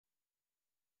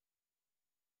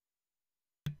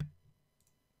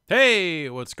Hey,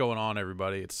 what's going on,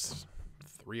 everybody? It's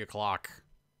 3 o'clock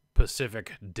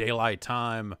Pacific Daylight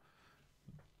Time.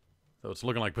 Though it's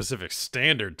looking like Pacific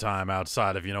Standard Time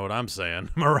outside, if you know what I'm saying.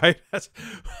 Am I right? That's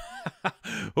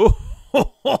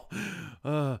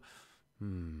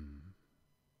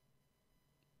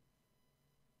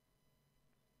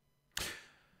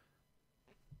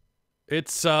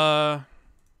It's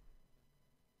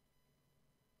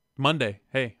Monday.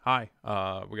 Hey, hi.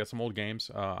 We got some old games.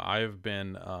 I've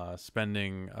been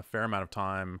spending a fair amount of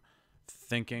time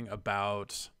thinking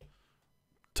about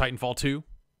Titanfall 2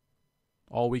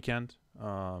 all weekend.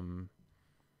 And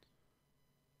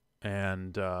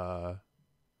that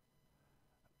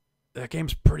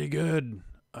game's pretty good.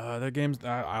 That game's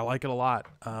I like it a lot.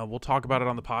 We'll talk about it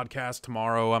on the podcast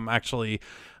tomorrow. I'm actually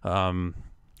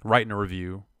writing a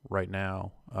review right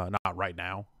now. Not right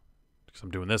now, because I'm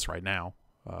doing this right now.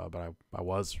 But I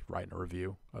was writing a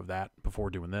review of that before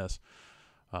doing this.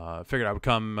 Figured I would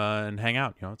come and hang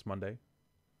out. You know, it's Monday.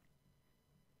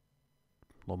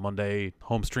 Little Monday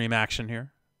home stream action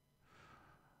here.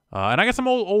 And I got some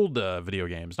old video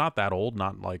games. Not that old.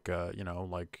 Not like,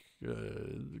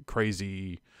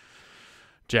 crazy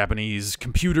Japanese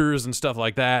computers and stuff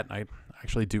like that. I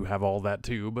actually do have all that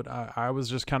too, but I was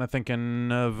just kind of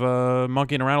thinking of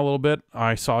monkeying around a little bit.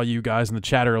 I saw you guys in the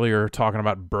chat earlier talking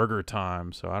about Burger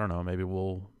Time, so I don't know, maybe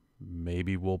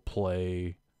we'll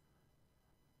play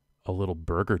a little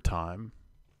Burger Time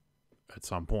at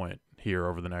some point here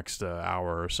over the next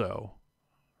hour or so,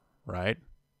 right?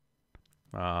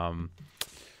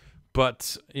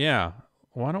 But yeah,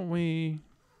 why don't we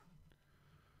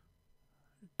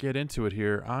get into it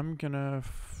here? I'm gonna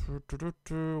what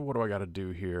do I gotta do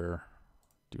here?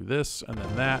 Do this and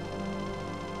then that.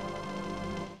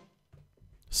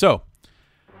 So,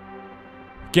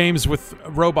 games with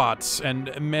robots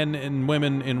and men and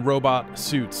women in robot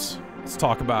suits. Let's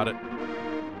talk about it.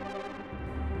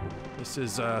 This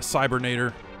is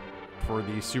Cybernator for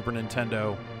the Super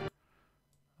Nintendo.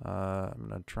 I'm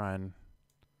gonna try and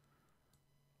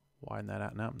widen that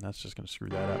out. No, that's just gonna screw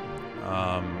that up.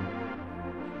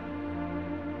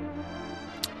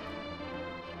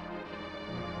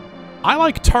 I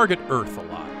like Target Earth a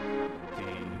lot. The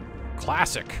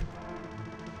classic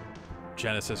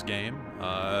Genesis game.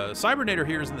 Cybernator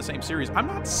here is in the same series. I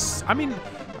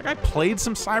played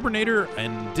some Cybernator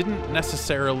and didn't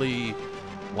necessarily,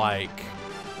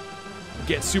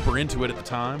 get super into it at the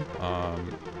time.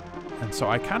 And so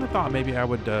I kind of thought maybe I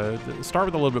would start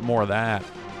with a little bit more of that.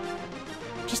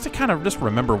 Just to kind of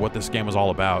remember what this game was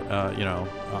all about.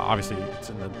 Obviously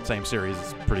it's in the same series.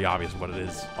 It's pretty obvious what it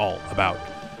is all about.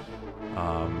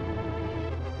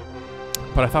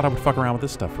 But I thought I would fuck around with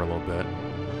this stuff for a little bit.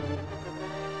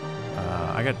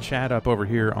 I got chat up over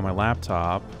here on my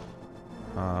laptop.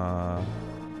 Did I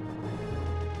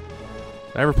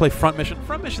ever play Front Mission?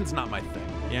 Front Mission's not my thing.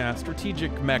 Yeah,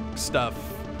 strategic mech stuff.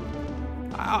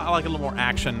 I like a little more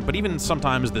action, but even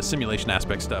sometimes the simulation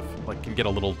aspect stuff can get a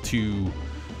little too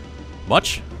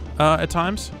much at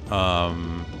times. I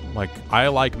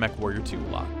like Mech Warrior 2 a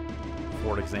lot,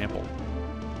 for example.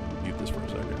 Mute this for a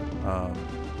second.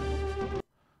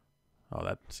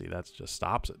 That just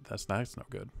stops it. That's no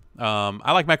good.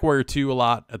 I like Mech Warrior 2 a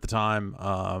lot at the time.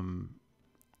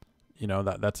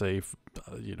 That's a,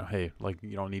 hey,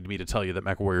 you don't need me to tell you that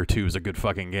Mech Warrior 2 is a good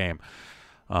fucking game.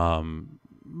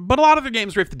 But a lot of the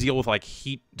games where you have to deal with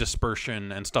heat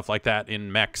dispersion and stuff like that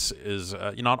in mechs is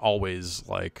not always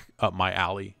up my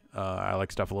alley. I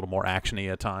like stuff a little more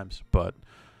actiony at times, but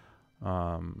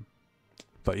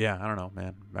yeah, I don't know,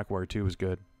 man. Mech Warrior 2 was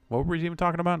good. What were we even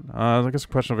talking about? I guess a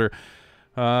question over here.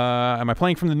 Am I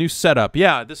playing from the new setup?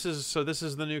 Yeah, this is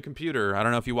the new computer. I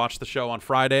don't know if you watched the show on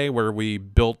Friday where we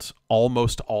built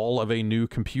almost all of a new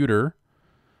computer.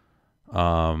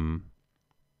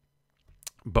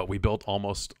 But we built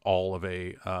almost all of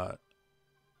a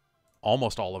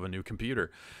new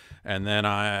computer. And then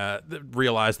I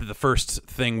realized that the first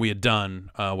thing we had done,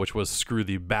 which was screw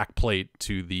the backplate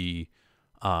to the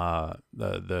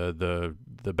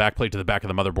backplate to the back of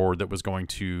the motherboard that was going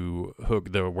to hook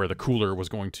where the cooler was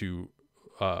going to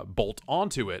bolt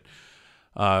onto it.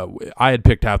 I had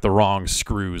picked out the wrong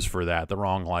screws for that, the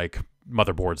wrong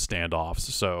motherboard standoffs.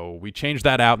 So we changed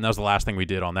that out, and that was the last thing we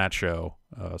did on that show.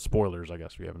 Spoilers, I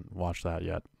guess we haven't watched that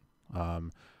yet.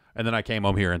 And then I came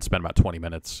home here and spent about 20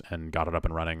 minutes and got it up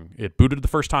and running. It booted the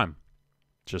first time.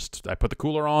 I put the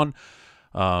cooler on,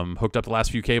 hooked up the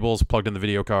last few cables, plugged in the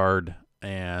video card,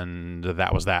 and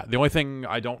that was that. The only thing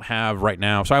I don't have right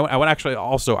now, so I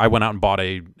went out and bought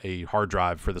a hard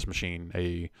drive for this machine,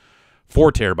 a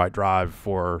 4 terabyte drive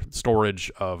for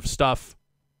storage of stuff,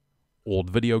 old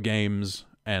video games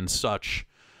and such.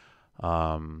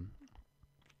 because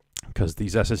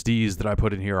these SSDs that I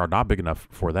put in here are not big enough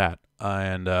for that.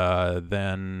 And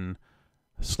then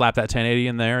slap that 1080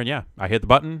 in there, and yeah, I hit the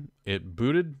button, it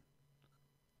booted,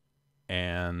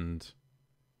 and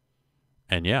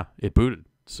yeah, it booted.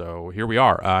 So here we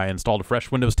are. I installed a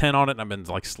fresh Windows 10 on it, and I've been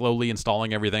like slowly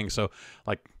installing everything. So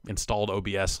like installed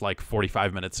OBS like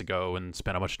 45 minutes ago and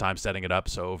spent a bunch of time setting it up.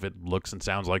 So if it looks and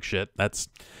sounds like shit, that's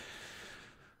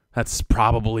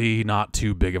probably not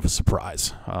too big of a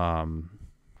surprise,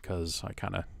 because I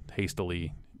kind of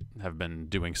hastily have been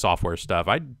doing software stuff.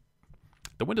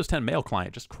 The Windows 10 mail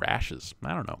client just crashes.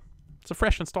 I don't know. It's a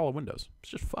fresh install of Windows.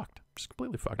 It's just fucked. Just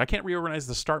completely fucked. I can't reorganize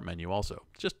the start menu also.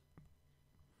 Just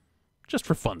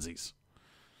for funsies.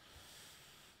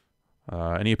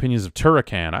 Any opinions of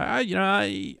Turrican?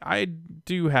 I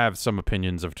do have some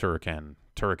opinions of Turrican.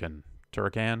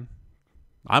 Turrican?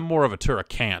 I'm more of a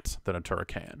Turricant than a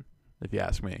Turrican, if you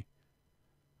ask me.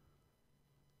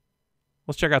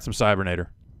 Let's check out some Cybernator.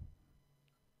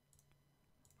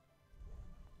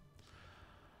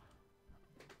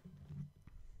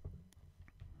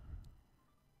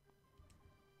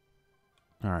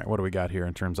 All right, what do we got here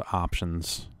in terms of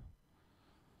options?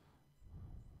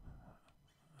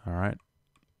 All right.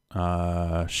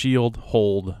 Shield,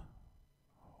 hold,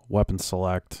 weapon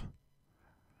select.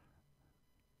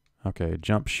 Okay,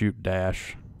 jump, shoot,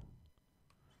 dash.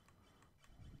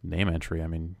 Name entry. I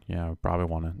mean, yeah, I probably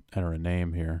want to enter a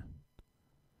name here.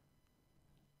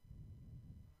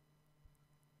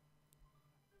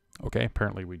 Okay,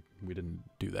 apparently we didn't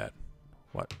do that.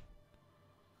 What?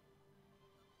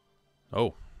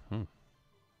 Oh.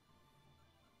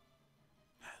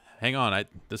 Hang on,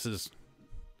 this is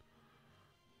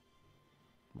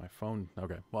my phone.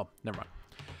 Okay, well, never mind.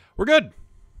 We're good.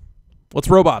 Let's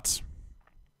robots.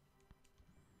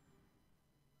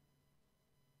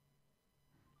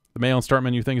 The mail and start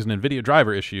menu thing is an NVIDIA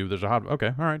driver issue. There's a hot...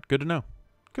 Okay, all right, good to know.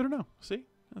 Good to know. See?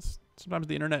 Sometimes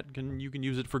the internet, you can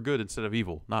use it for good instead of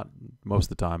evil. Not most of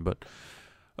the time, but...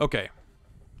 Okay.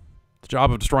 The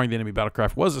job of destroying the enemy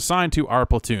battlecraft was assigned to our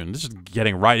platoon. This is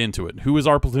getting right into it. Who is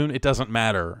our platoon? It doesn't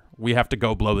matter. We have to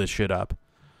go blow this shit up.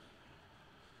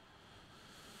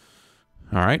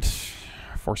 All right.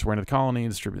 Force away into the colony.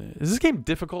 Distribute. Is this game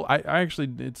difficult? I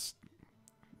actually... It's...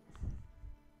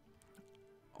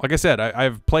 Like I said,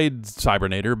 I've played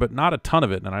Cybernator, but not a ton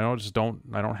of it, and I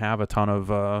don't have a ton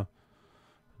of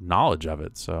knowledge of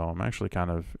it. So I'm actually kind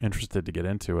of interested to get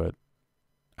into it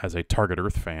as a Target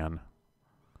Earth fan.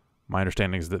 My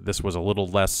understanding is that this was a little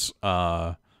less,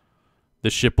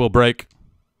 this ship will break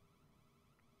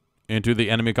into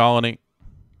the enemy colony.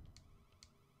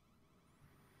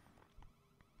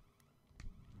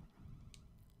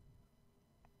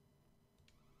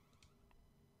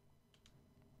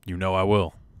 You know I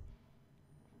will.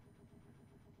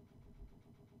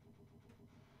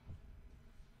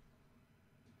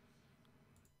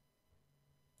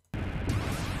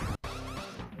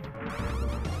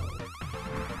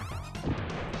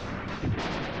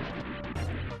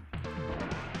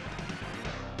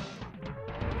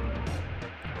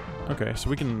 Okay, so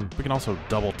we can also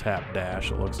double tap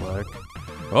dash, it looks like.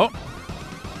 Oh!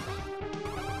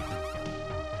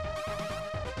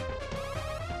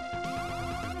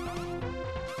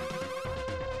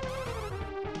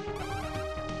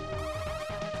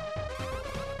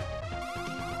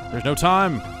 There's no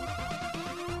time!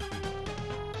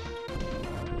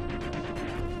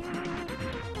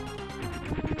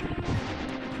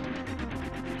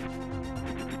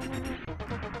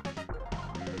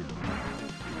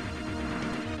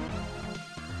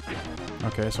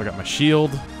 Okay, so I got my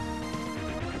shield.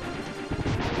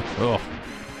 Oh.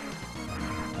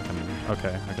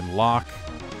 I can lock.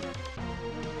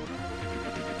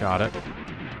 Got it.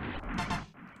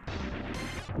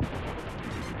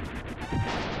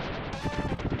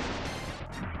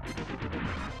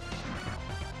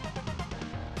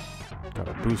 Got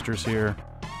our boosters here.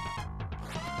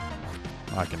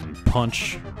 I can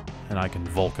punch, and I can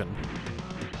Vulcan.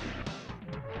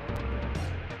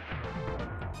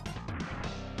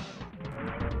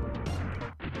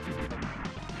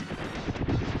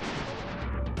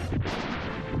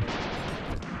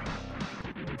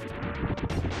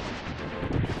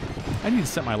 I need to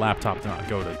set my laptop to not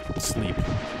go to sleep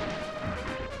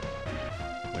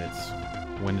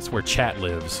when it's where chat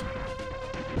lives.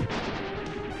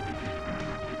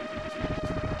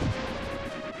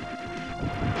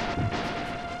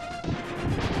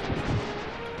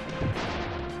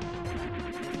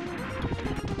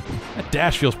 That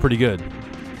dash feels pretty good.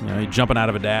 You know, you're jumping out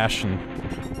of a dash and...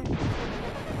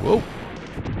 Whoa!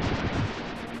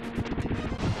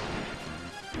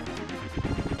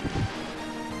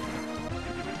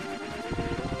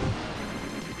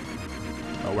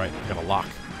 lock.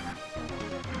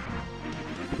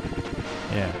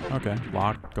 Yeah, okay.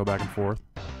 Lock, go back and forth.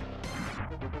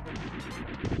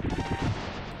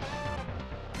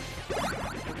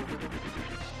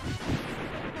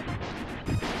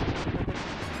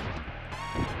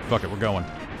 Fuck it, we're going.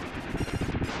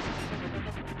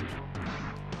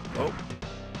 Oh.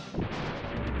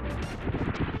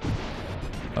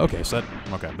 Okay, so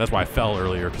that's why I fell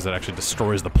earlier, because it actually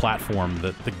destroys the platform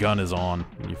that the gun is on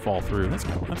when you fall through. That's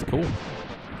cool.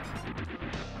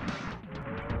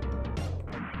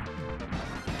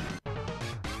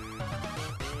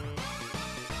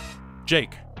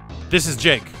 Jake. This is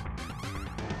Jake.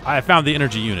 I have found the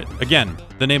energy unit. Again,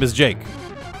 the name is Jake.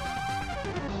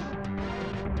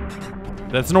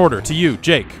 That's an order to you,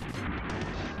 Jake.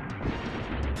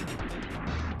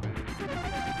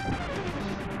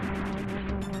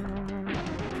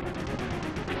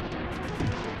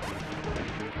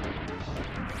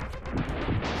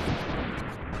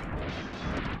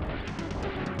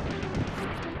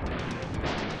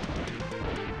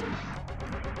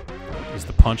 Is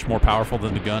the punch more powerful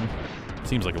than the gun?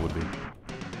 Seems like it would be.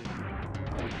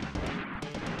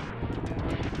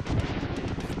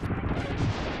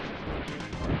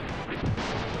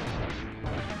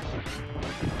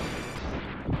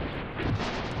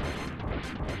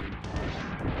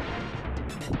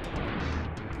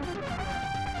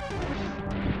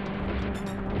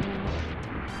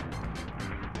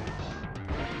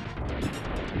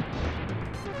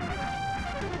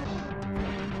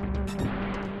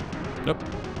 Nope.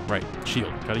 Right.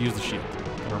 Shield. Gotta use the shield.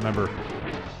 Gotta remember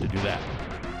to do that.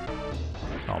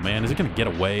 Oh man, is it gonna get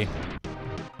away?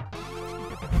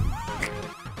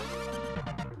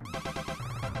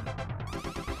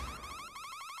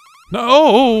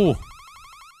 No!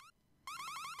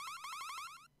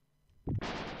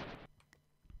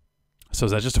 So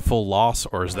is that just a full loss,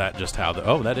 or is that just how the...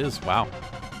 Oh, that is. Wow.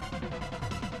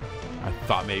 I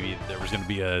thought maybe there was gonna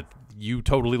be a... You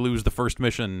totally lose the first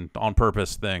mission on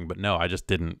purpose thing, but no, I just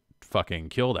didn't fucking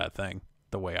kill that thing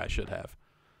the way I should have.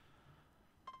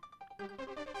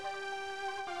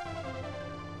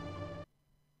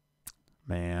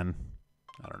 Man,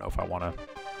 I don't know if I want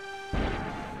to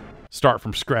start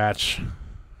from scratch.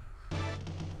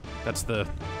 These are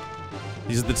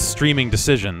the streaming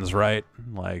decisions, right?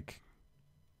 Like,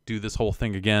 do this whole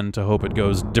thing again to hope it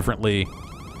goes differently,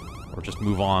 or just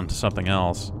move on to something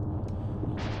else.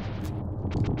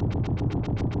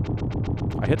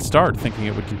 I hit start thinking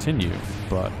it would continue,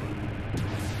 but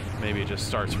maybe it just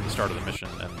starts from the start of the mission,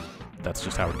 and that's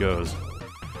just how it goes.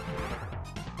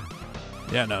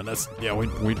 Yeah, no, that's... Yeah,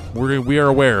 we are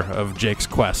aware of Jake's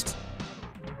quest.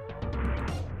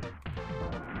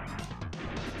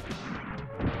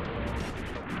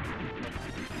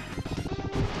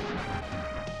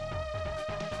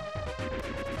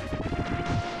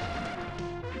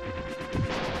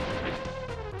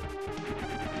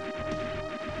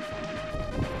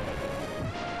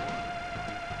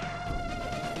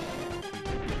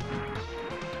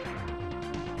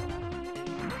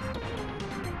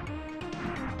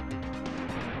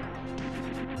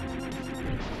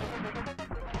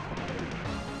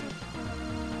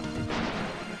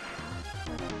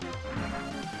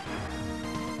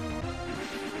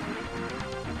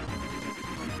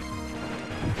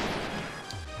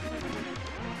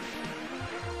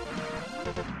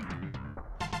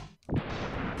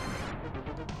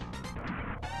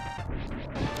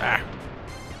 Ah.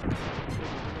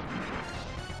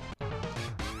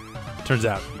 Turns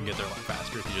out you can get there a lot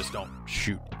faster if you just don't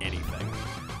shoot anything.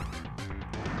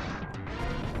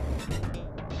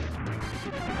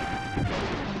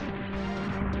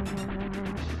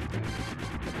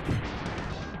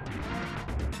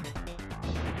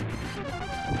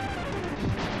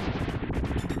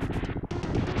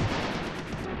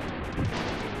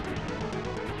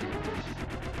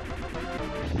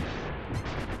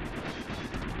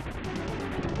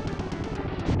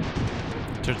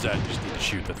 Turns out you just need to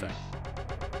shoot the thing.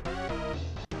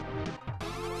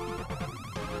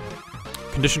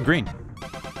 Condition green.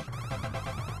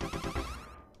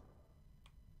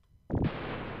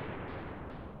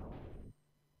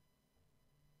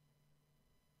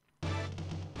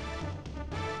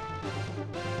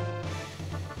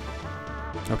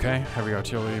 Okay, heavy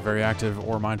artillery, very active.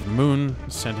 Ore mine from the moon,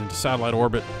 sent into satellite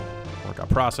orbit. Ore got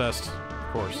processed,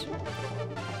 of course.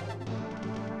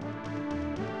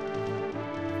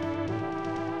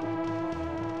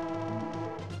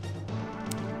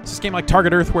 Is this game like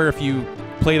Target Earth, where if you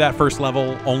play that first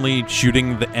level only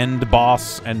shooting the end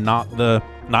boss and not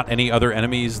any other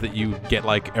enemies, that you get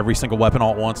like every single weapon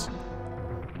all at once?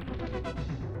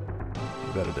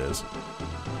 I bet it is.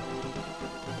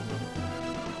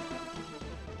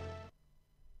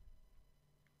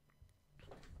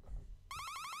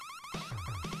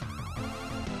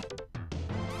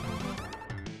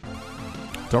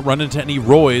 Don't run into any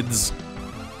roids.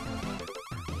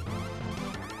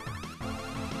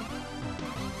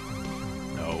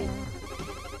 No.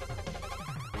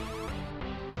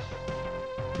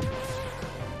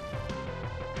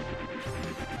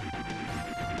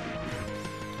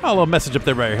 Oh, a little message up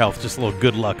there about your health. Just a little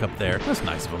good luck up there. That's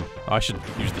nice of him. Oh, I should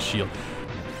use the shield.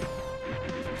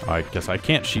 Oh, I guess I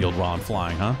can't shield while I'm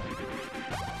flying, huh?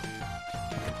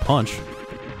 I can punch.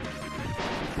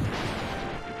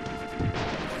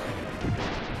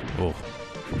 Oh.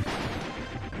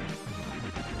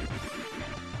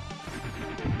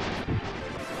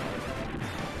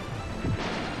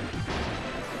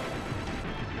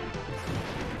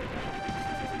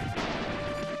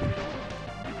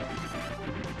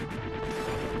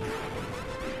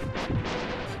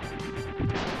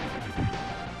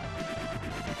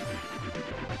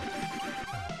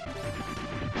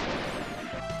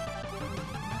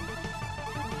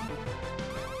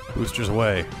 Boosters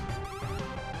away.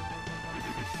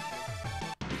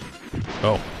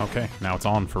 Oh, okay. Now it's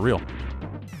on for real.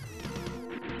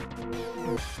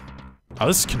 Oh,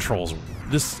 this controls.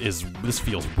 This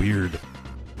feels weird.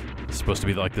 It's supposed to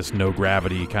be like this no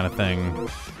gravity kind of thing.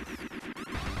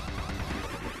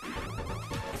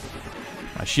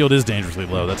 My shield is dangerously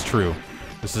low. That's true.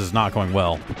 This is not going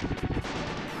well.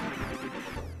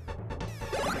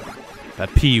 That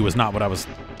P was not what I was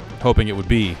hoping it would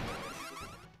be.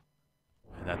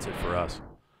 And that's it for us.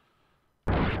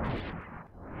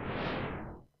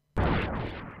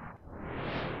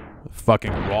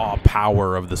 Fucking raw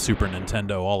power of the Super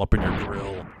Nintendo all up in your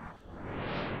grill.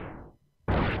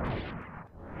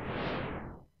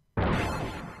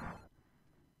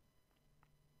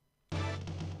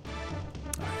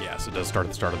 Yes, it does start at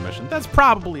the start of the mission. That's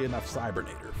probably enough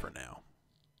Cybernator for now.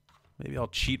 Maybe I'll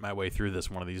cheat my way through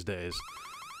this one of these days.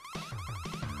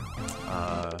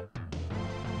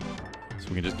 So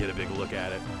we can just get a big look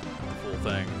at it, the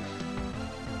full thing.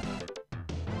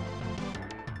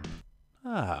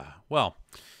 Ah, well.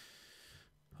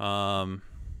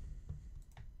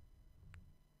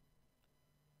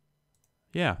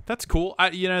 Yeah, that's cool.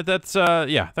 You know, that's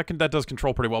yeah, that does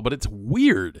control pretty well, but it's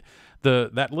weird.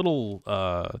 That little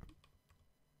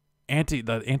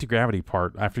anti-gravity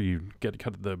part after you get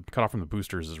cut off from the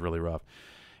boosters is really rough.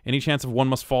 Any chance of One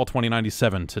Must Fall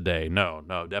 2097 today? No,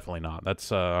 definitely not.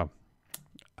 That's I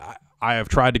have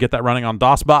tried to get that running on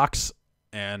DOSBox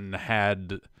and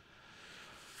had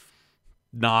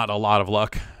not a lot of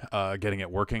luck getting it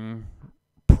working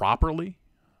properly.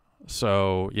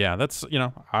 So yeah, that's, you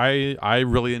know, I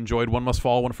really enjoyed One Must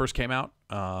Fall when it first came out.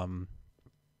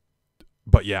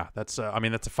 But yeah, that's I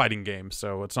mean, that's a fighting game,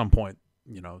 so at some point,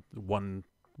 you know, one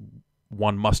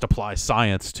must apply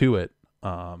science to it.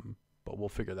 But we'll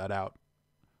figure that out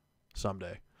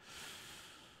someday.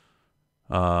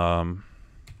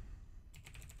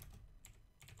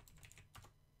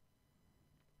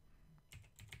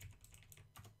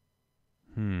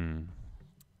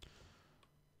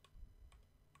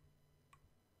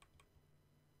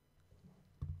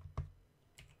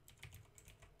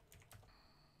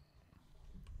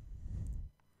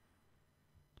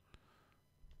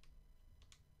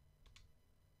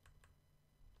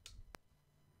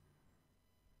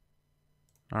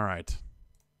 All right.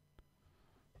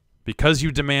 Because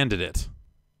you demanded it.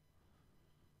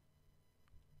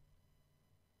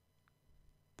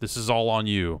 This is all on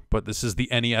you, but this is the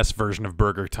NES version of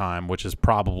Burger Time, which is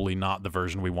probably not the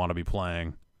version we want to be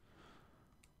playing.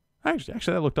 Actually,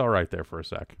 that looked all right there for a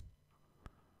sec.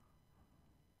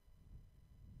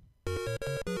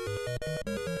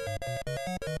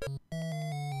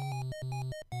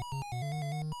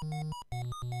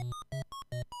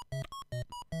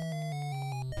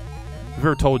 I've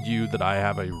ever told you that I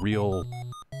have a real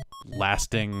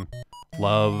lasting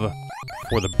love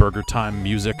for the Burger Time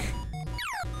music.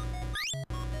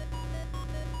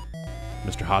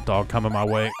 Mr. Hot Dog coming my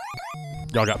way.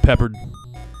 Y'all got peppered.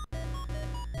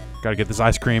 Gotta get this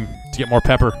ice cream to get more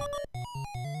pepper.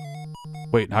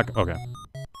 Wait, okay.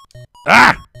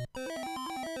 Ah!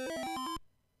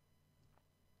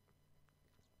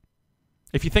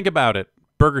 If you think about it,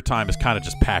 Burger Time is kind of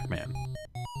just Pac-Man.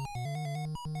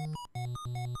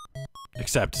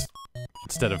 Except,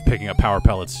 instead of picking up power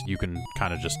pellets, you can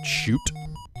kind of just shoot.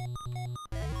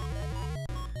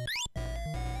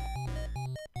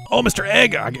 Oh, Mr.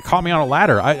 Egg! Caught me on a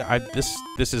ladder.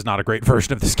 This is not a great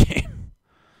version of this game.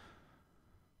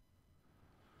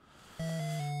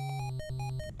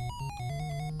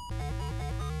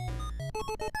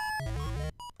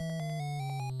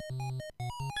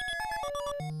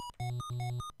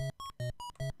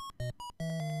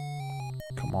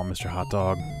 Come on, Mr. Hot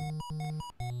Dog.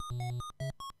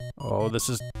 Oh, this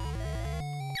is...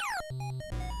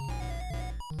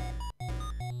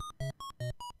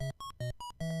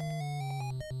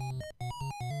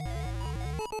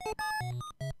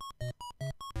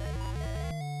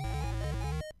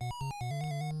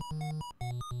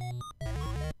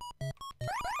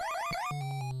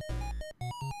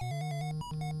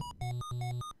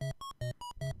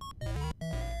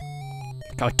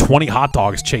 Got like 20 hot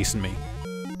dogs chasing me.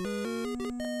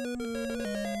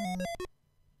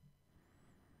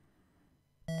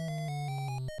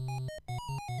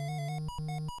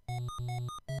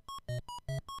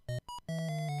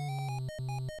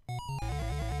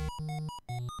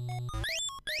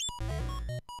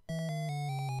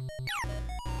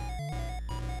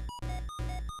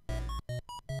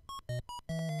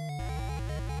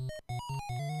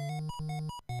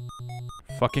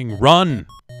 Fucking run!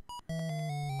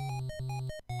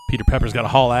 Peter Pepper's got to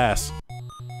haul ass.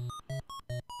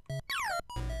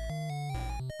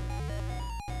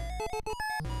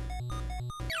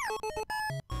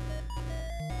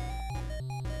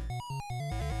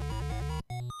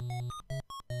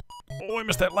 Oh, I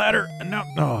missed that ladder. And now...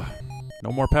 Oh,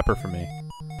 no more pepper for me.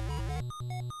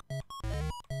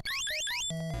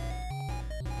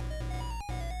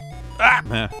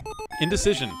 Ah!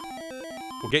 Indecision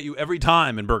will get you every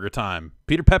time in Burger Time.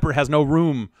 Peter Pepper has no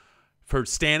room for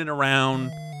standing around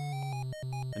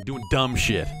and doing dumb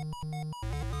shit.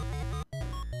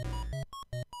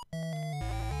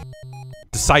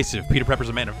 Decisive. Peter Pepper's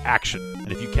a man of action.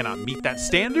 And if you cannot meet that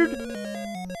standard,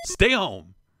 stay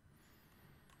home.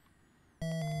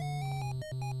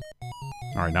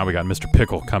 Alright, now we got Mr.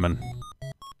 Pickle coming.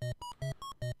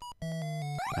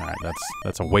 Alright,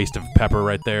 that's a waste of pepper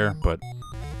right there, but...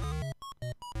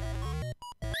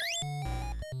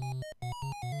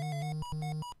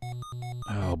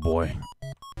 Oh boy.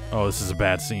 Oh, this is a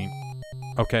bad scene.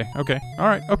 Okay, okay,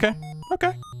 alright, okay,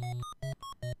 okay.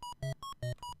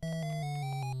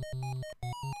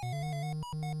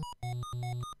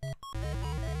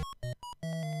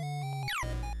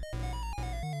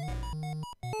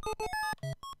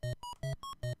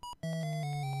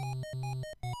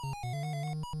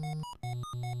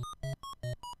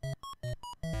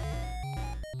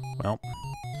 Well.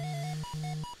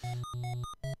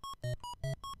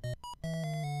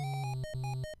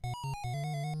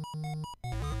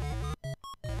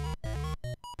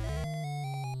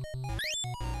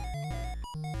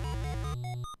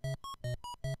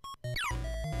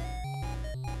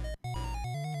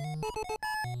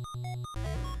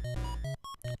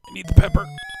 I need the pepper.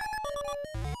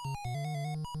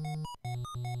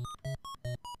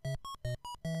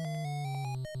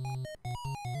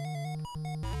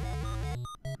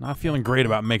 Not feeling great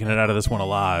about making it out of this one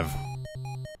alive.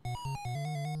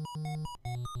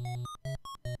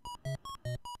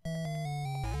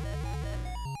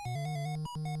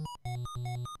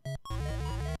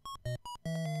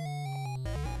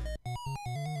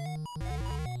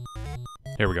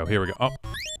 Here we go, here we go. Oh.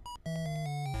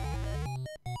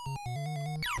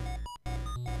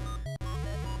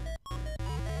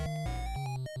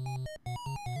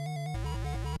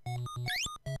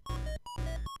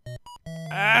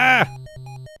 Ah!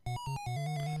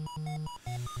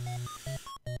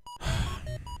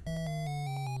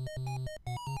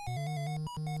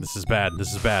 This is bad.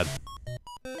 This is bad.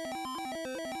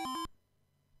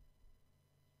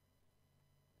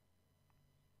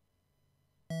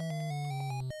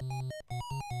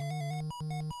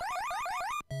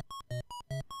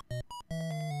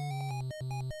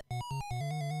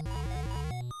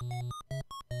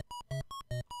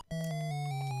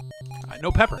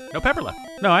 No pepper. No pepper left.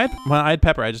 No, I had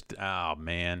pepper. I just... Oh,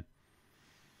 man.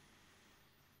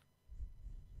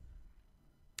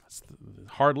 That's the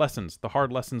hard lessons. The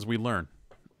hard lessons we learn.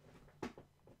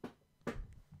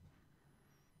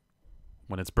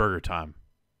 When it's burger time.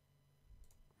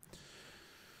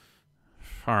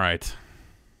 All right.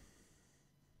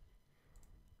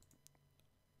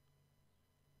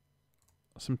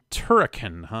 Some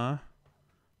turrican, huh?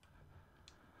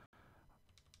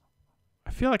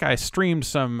 I feel like I streamed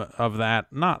some of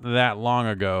that not that long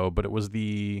ago, but it was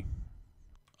the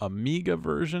Amiga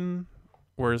version,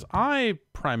 whereas I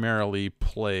primarily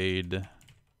played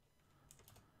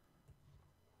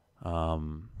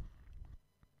the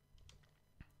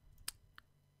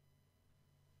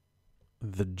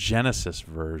Genesis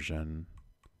version.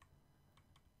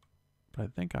 But I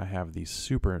think I have the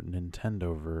Super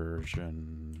Nintendo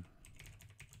version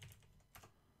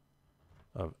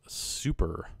of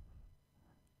Super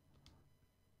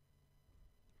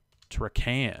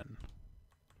Turrican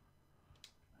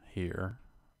here.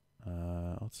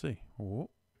 Let's see. Oh.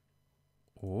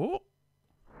 Oh.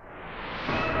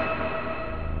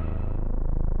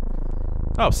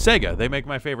 Oh, Sega. They make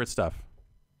my favorite stuff.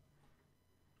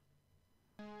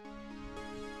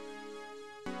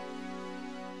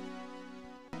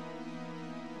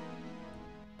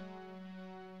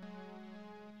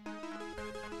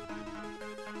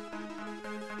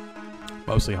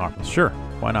 Mostly harmless. Sure.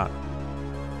 Why not?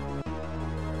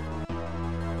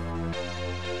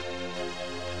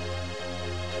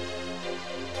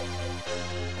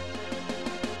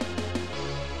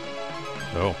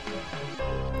 Oh.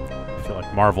 I feel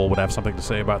like Marvel would have something to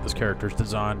say about this character's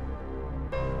design.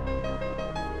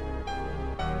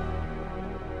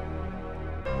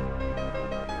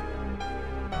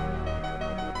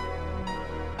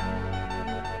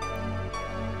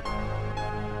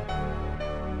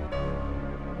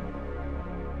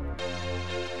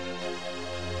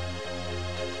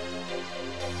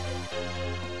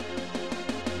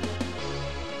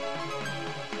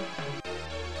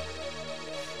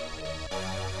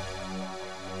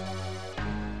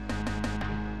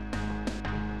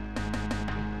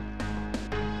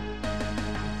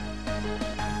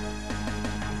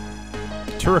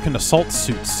 Turrican assault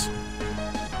suits.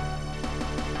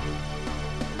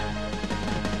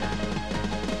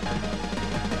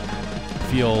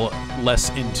 Feel less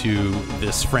into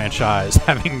this franchise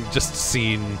having just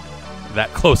seen that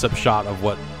close-up shot of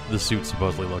what the suit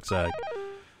supposedly looks like.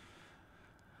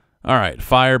 All right,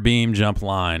 fire, beam, jump,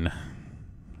 line.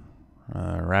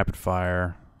 Rapid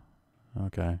fire.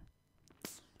 Okay.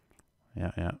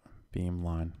 Yeah. Beam,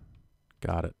 line.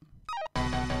 Got it.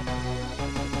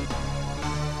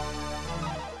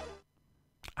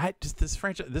 This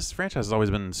franchise has always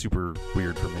been super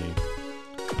weird for me.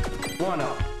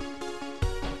 1-0.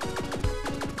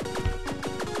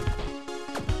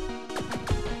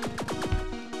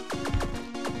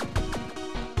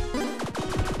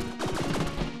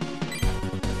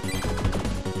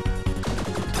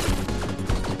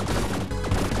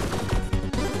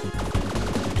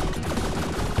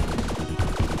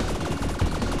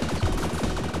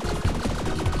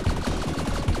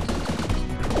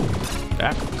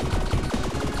 Back.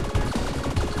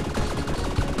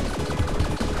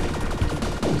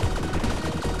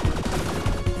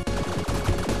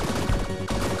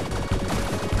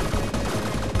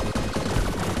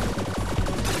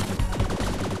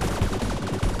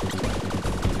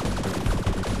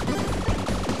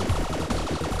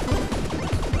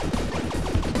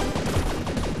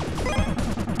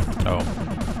 Oh,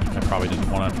 I probably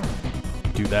didn't want to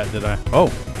do that, did I?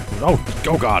 Oh,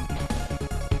 God.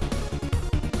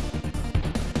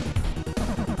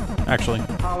 Actually,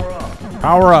 Power up.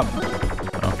 power up.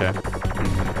 Okay.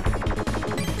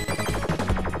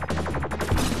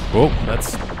 Whoa,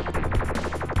 that's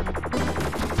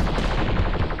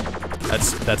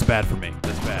bad for me.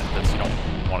 That's bad. You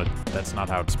don't want to. That's not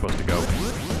how it's supposed to go.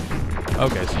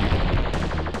 Okay, so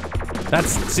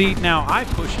see, now I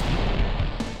pushed.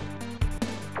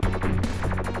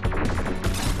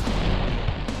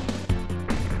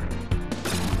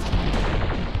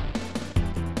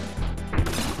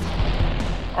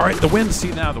 All right, the wind.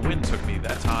 See, now the wind took me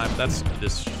that time. This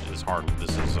is hard.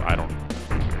 I don't.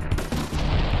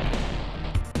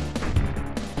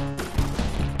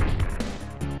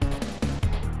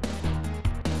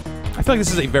 I feel like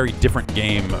this is a very different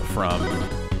game from,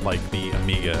 like, the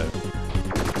Amiga.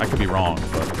 I could be wrong,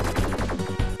 but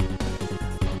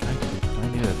I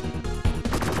need it.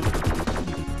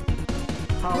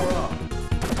 Power up.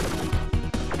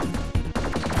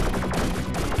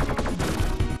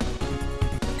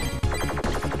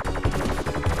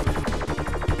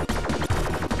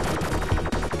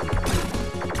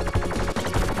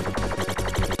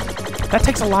 That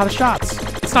takes a lot of shots.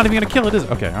 It's not even gonna kill it, is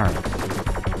it? Okay, all right.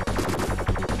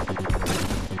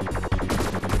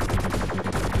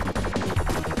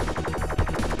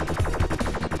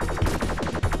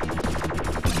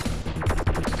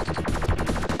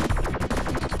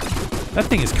 That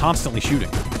thing is constantly shooting.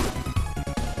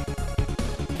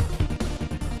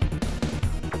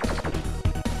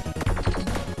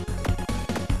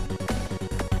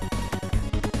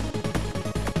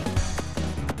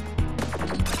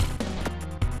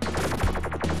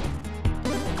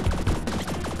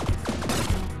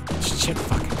 Shit,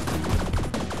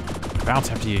 fuck.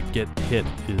 Bounce after you get hit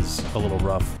is a little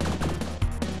rough.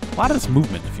 A lot of this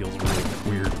movement feels really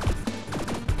weird.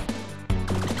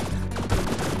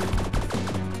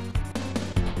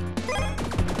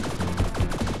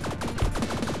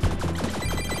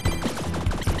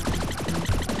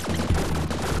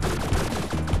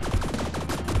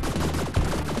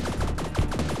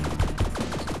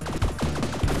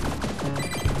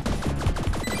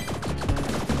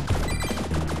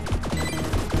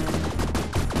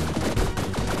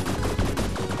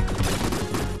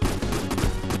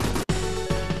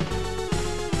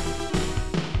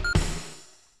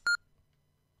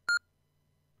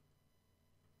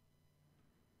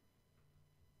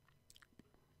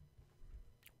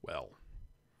 Well,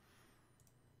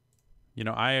 you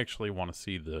know, I actually want to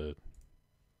see the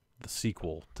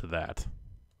sequel to that.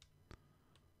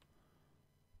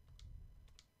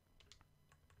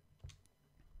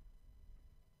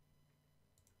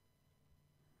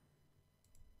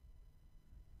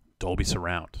 Dolby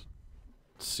Surround.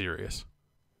 Serious.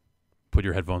 Put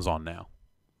your headphones on now.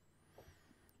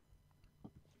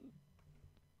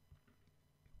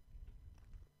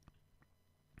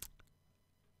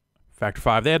 Factor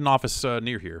 5. They had an office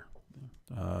near here.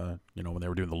 You know, when they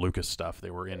were doing the Lucas stuff, they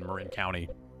were in Marin County,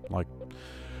 like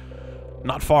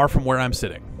not far from where I'm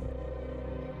sitting.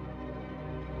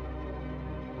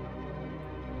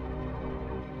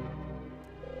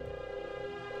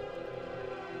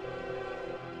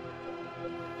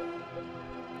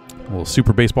 Well,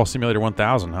 Super Baseball Simulator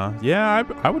 1000, huh? Yeah,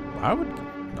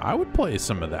 I would play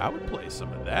some of that. I would play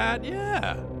some of that.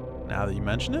 Yeah. Now that you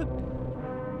mention it.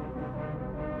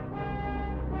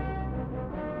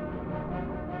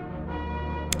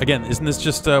 Again, isn't this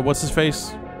just what's his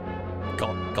face?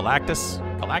 Galactus?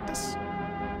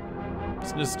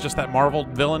 Isn't this just that Marvel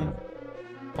villain?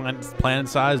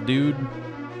 Planet-sized dude?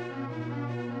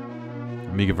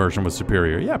 Amiga version was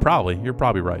superior. Yeah, probably. You're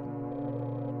probably right.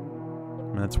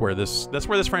 And that's where this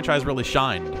franchise really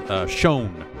shined.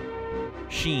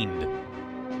 Sheened.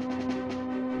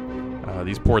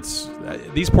 These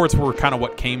ports were kind of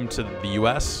what came to the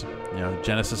US, you know,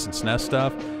 Genesis and SNES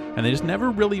stuff, and they just never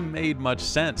really made much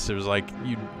sense. It was like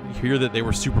you hear that they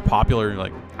were super popular, and you're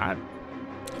like,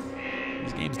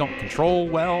 these games don't control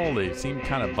well. They seem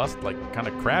kind of kind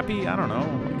of crappy. I don't know.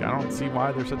 Like, I don't see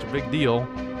why they're such a big deal.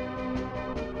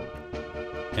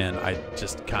 And I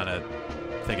just kind of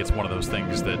think it's one of those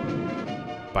things that,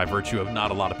 by virtue of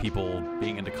not a lot of people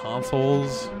being into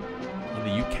consoles in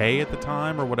the UK at the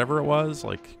time or whatever it was,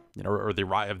 like, you know, or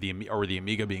the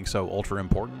Amiga being so ultra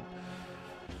important,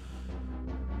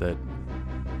 that,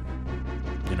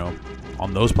 you know,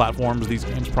 on those platforms these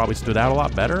games probably stood out a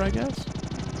lot better, I guess.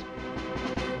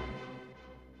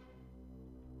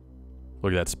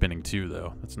 Look at that spinning too,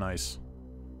 though. That's nice.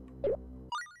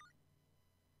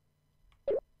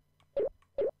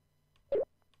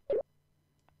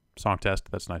 Song test.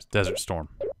 That's nice. Desert Storm.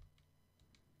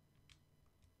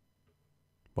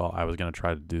 Well, I was going to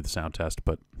try to do the sound test,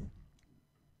 but...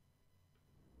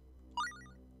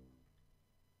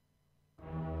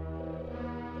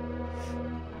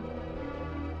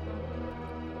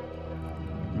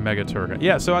 Mega Turga.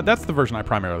 Yeah, so that's the version I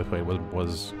primarily played,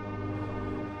 was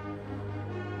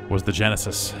the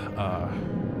Genesis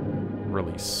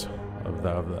release of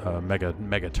the Mega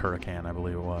Turrican, I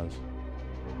believe it was.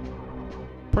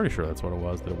 Pretty sure that's what it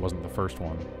was, that it wasn't the first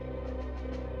one.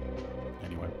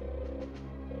 Anyway.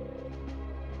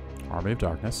 Army of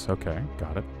Darkness. Okay,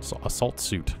 got it. Assault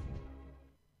Suit.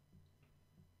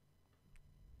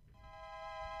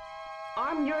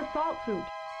 Arm your assault suit.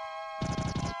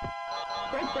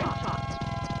 Spread shot.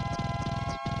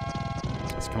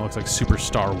 This kind of looks like Super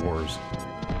Star Wars.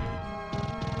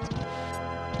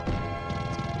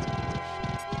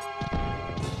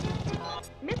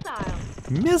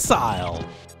 Missile!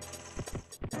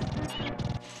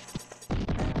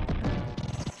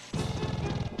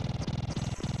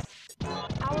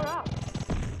 Power up.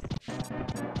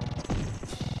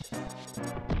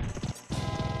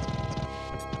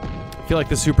 I feel like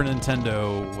the Super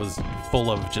Nintendo was full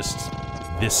of just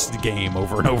this game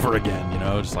over and over again, you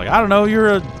know? Just like, I don't know, you're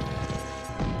a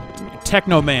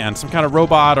techno man, some kind of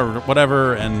robot or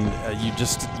whatever, and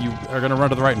you are gonna run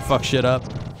to the right and fuck shit up.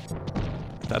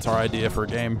 That's our idea for a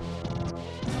game.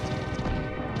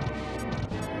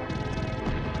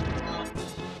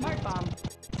 Smart bomb.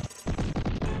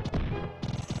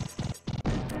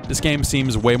 This game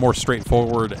seems way more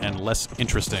straightforward and less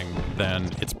interesting than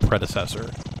its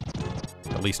predecessor,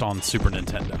 at least on Super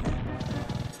Nintendo.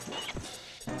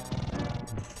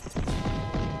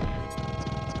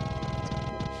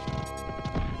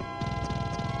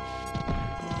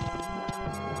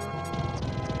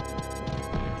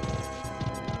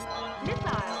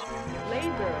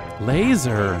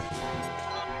 Laser.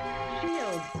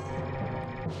 Shield.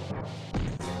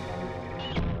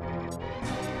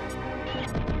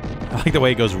 I like the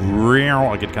way it goes,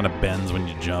 like it kind of bends when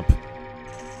you jump.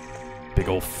 Big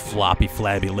old floppy,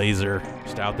 flabby laser.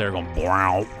 Just out there going,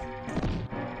 brow.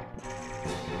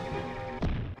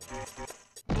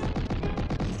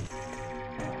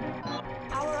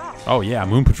 Power up. Oh yeah,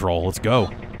 Moon Patrol, let's go.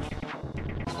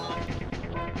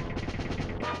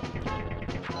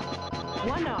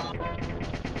 One up.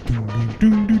 Now,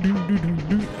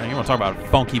 you want to talk about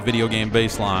funky video game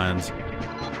bass lines?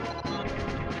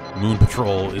 Moon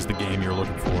Patrol is the game you're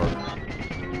looking for.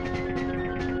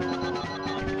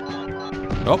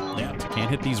 Oh, yeah, can't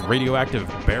hit these radioactive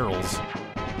barrels.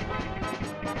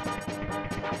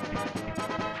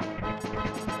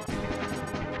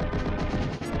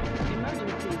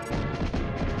 Emergency.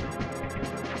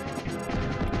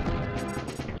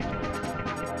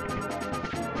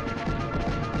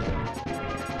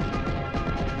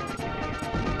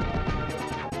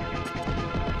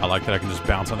 I like that I can just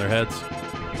bounce on their heads.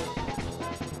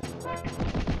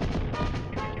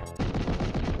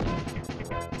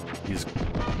 These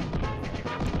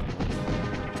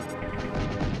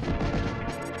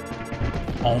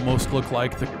almost look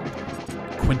like the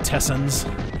quintessence.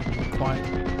 Quite.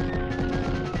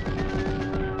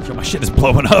 Yo, my shit is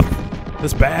blowing up.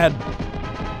 That's bad.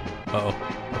 Uh-oh.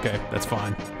 Okay, that's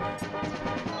fine.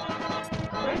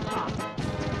 Red top.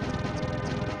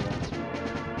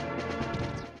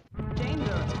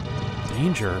 Danger.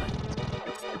 Danger.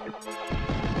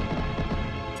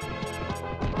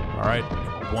 Alright,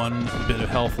 one bit of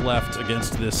health left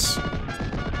against this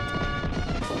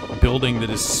building that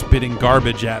is spitting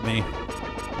garbage at me.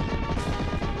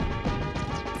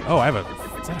 Oh, I have a...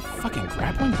 Is that a fucking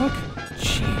grappling hook?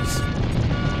 Jeez.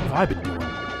 What have I been doing?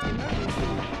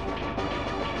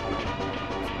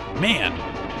 Man!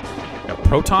 A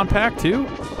proton pack, too?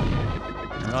 I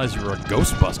didn't realize you were a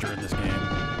Ghostbuster in this game.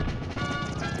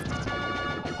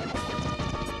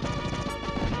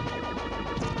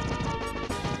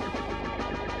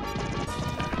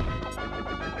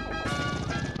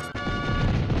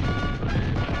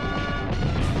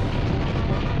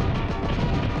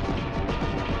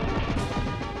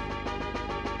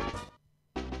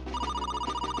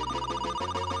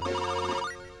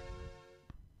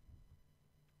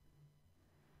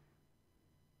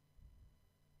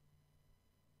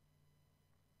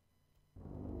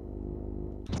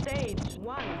 Stage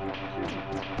 1,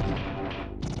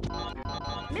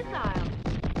 2. Missile.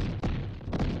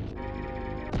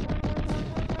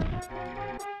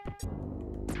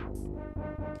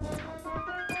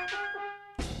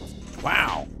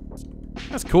 Wow.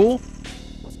 That's cool.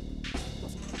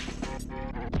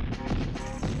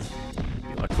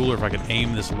 Be a lot cooler if I could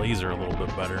aim this laser a little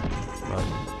bit better. But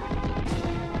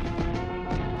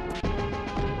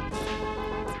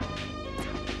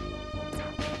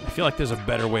I feel like there's a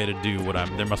better way to do what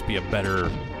I'm... There must be a better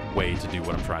way to do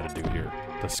what I'm trying to do here.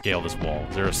 To scale this wall.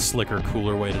 Is there a slicker,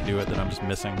 cooler way to do it that I'm just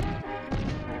missing?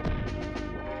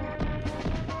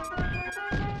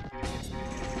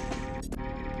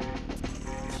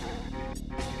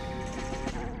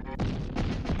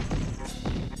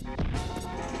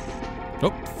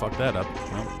 Oh, fuck that up.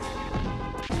 Well.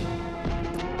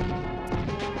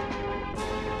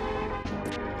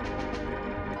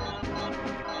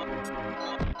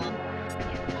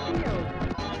 Shield.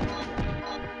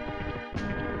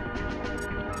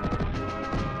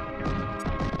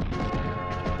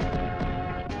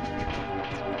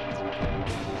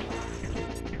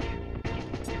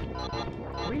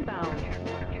 Rebound.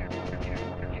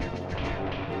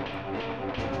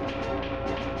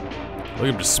 Look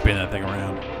at him just spin that thing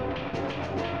around.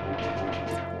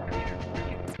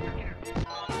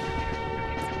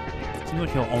 Seems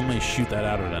like he'll only shoot that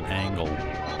out at an angle.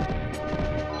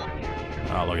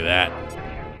 Oh, look at that.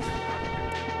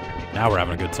 Now we're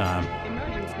having a good time.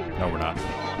 Emergency. No, we're not.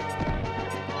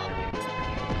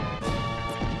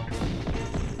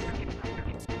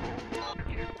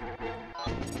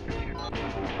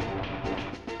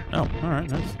 Oh, alright,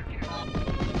 nice.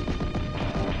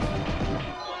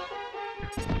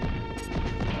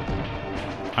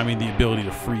 I mean, the ability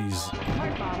to freeze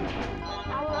Smart bomb.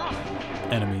 Power up.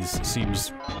 enemies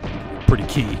seems pretty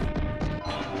key.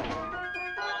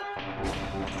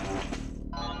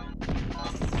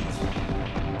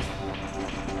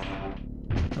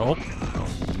 Oh,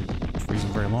 freezing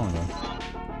very long though.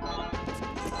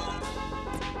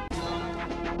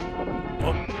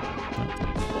 Oh.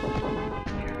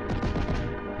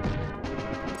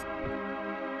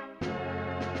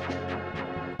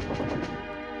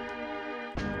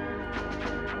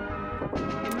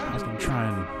 I was gonna try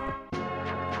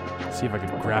and see if I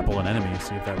could grapple an enemy,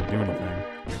 see if that would do anything.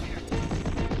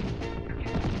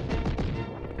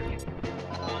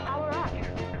 Power up.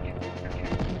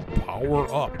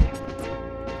 Power up.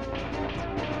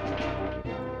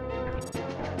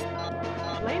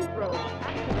 Flamethrower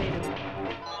activated.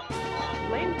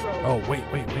 Flamethrower. Oh, wait.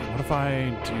 What if I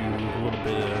do a little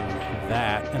bit of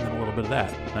that and then a little bit of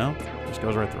that? No? Just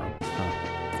goes right through. Huh.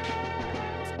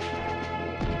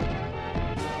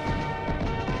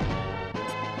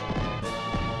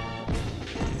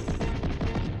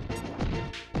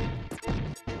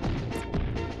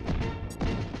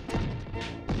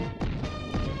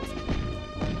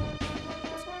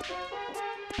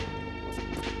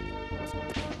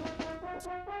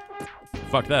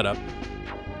 Fuck that up.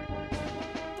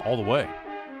 All the way.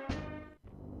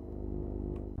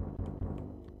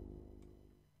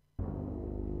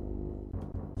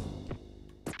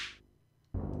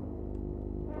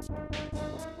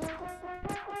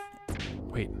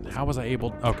 Wait, how was I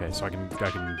able? Okay, so I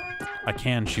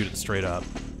can shoot it straight up,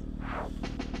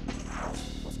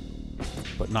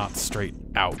 but not straight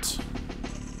out.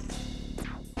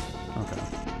 Okay.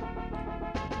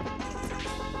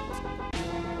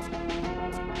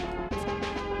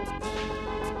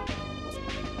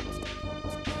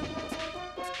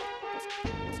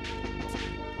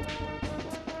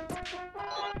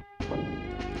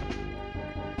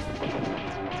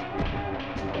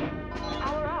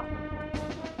 Power up.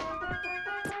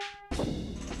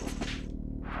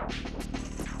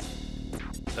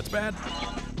 That's bad.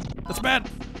 That's bad.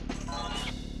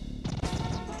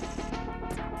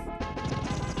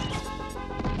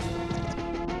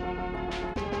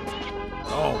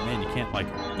 Oh man, you can't like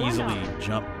easily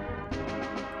jump.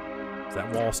 Is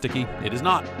that wall sticky? It is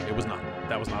not. It was not.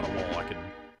 That was not a wall. I could.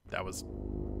 That was.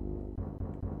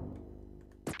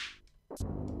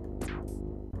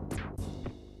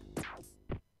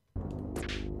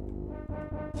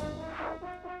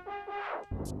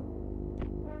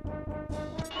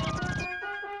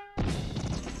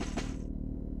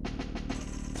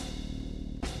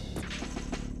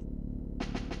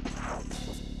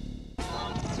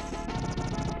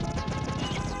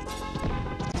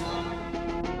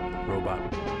 Robot.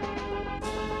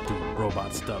 Do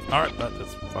robot stuff. Alright,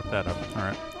 let's fuck that up.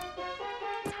 Alright.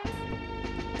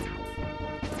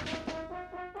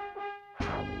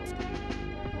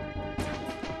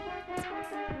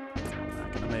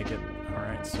 Not gonna make it.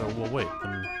 Alright, so we'll wait.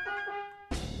 Then...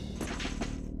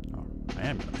 Oh, I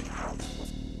am gonna make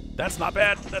it. That's not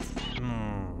bad! That's...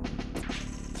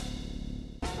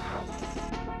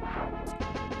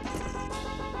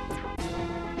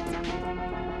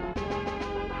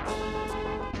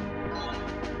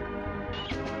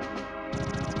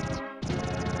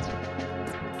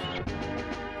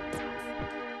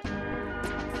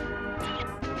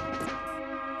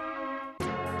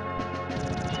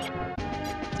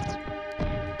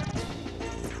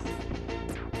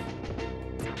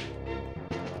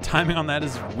 Timing on that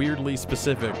is weirdly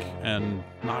specific and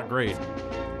not great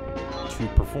to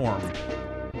perform.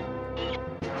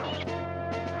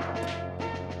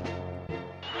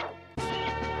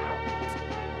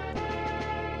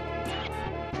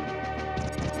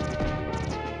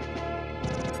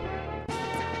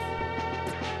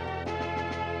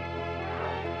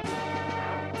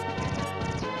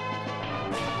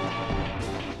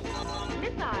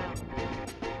 Missile.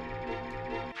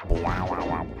 Wow, wow,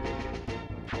 wow.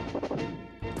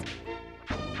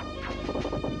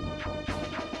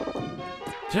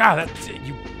 Yeah, that's it.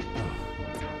 You.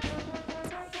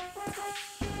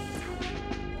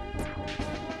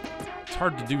 It's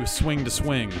hard to do a swing to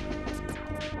swing.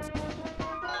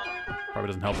 Probably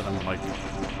doesn't help that I'm like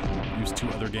used to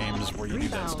other games where you do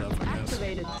that stuff, I guess.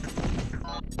 Activated.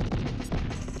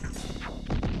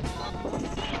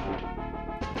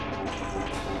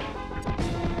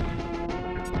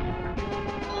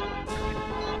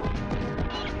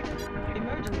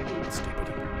 Emergency. Stupid.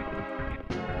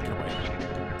 Get away.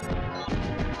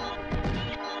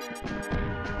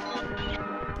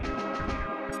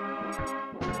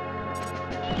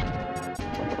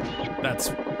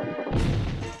 That's.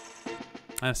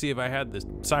 I see if I had this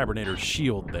Cybernator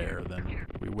shield there, then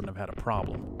we wouldn't have had a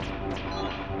problem.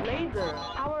 Laser.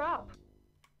 Power up.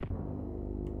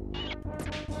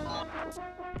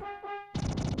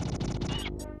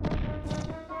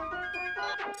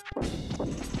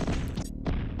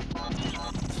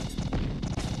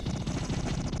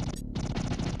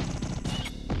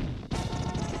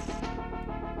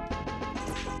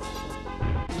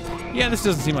 Yeah, this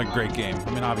doesn't seem like a great game.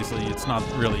 I mean, obviously, it's not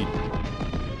really...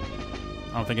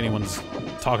 I don't think anyone's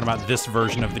talking about this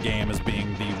version of the game as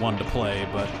being the one to play,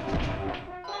 but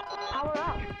Power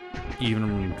up.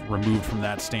 even removed from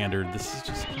that standard, this is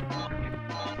just... Great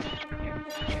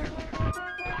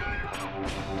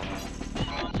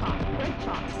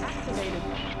shot. Activated.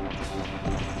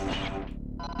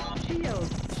 Shield.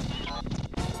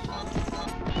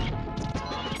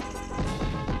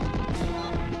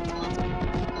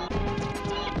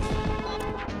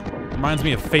 Reminds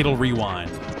me of Fatal Rewind,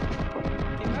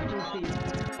 Emergency.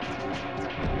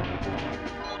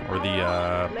 or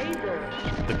the Laser.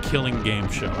 Killing Game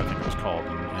Show, I think it was called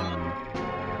in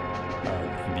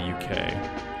the UK.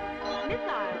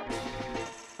 Missile.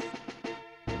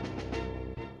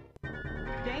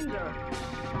 Danger.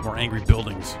 More angry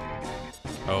buildings.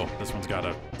 Oh, this one's got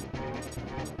a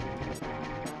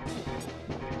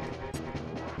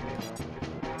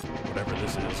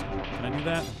Can I do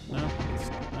that? No? No?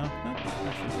 Actually,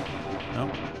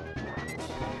 no.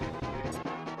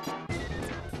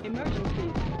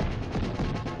 Emergency.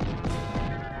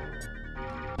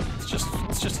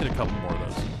 Let's just hit a couple more of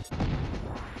those.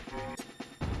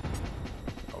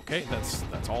 Okay, that's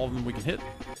all of them we can hit.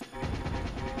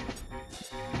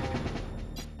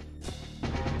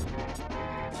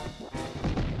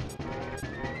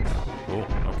 Cool.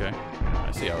 Okay.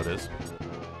 I see how it is.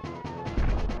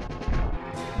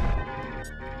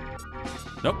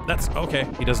 Nope, that's okay.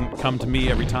 He doesn't come to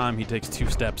me every time. He takes 2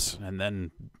 steps and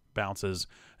then bounces,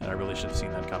 and I really should have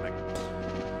seen that coming.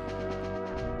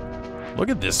 Look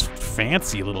at this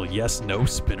fancy little yes-no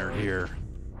spinner here.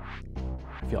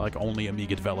 I feel like only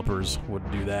Amiga developers would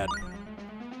do that.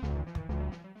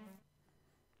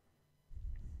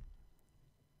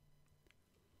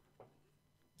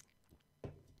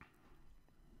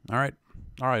 All right.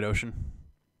 All right, Ocean.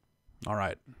 All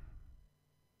right.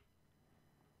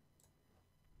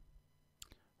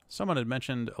 Someone had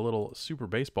mentioned a little Super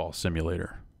Baseball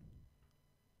Simulator.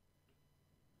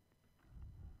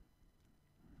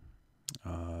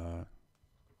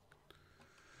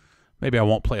 Maybe I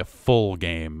won't play a full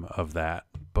game of that,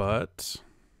 but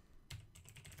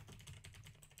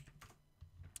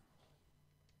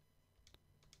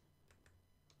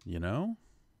you know,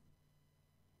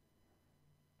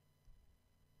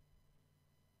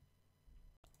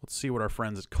 let's see what our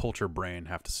friends at Culture Brain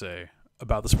have to say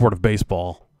about the sport of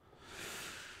baseball.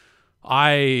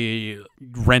 I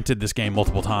rented this game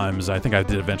multiple times. I think I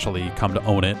did eventually come to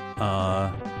own it.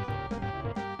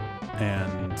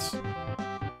 And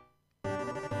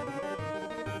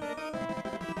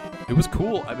it was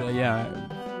cool. I mean, yeah.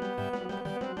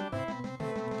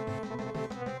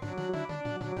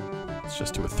 Let's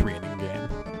just do a 3-inning game.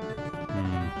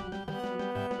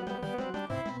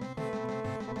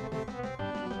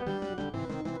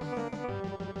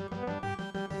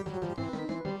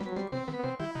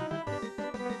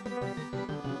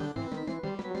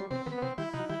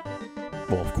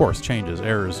 Well, of course, changes,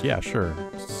 errors, yeah, sure.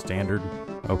 Standard,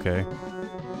 okay.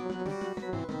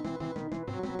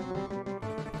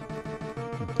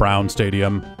 Brown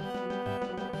Stadium.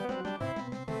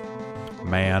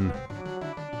 Man.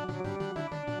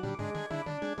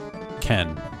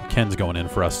 Ken's going in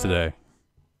for us today.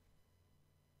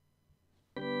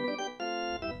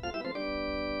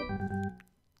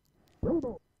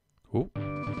 Ooh.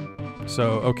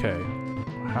 So, okay.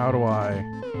 How do I...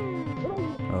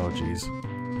 Oh, jeez.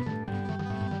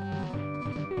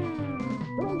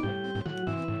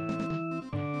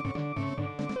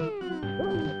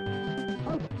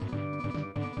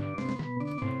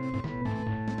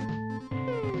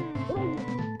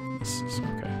 This is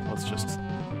okay. Let's just...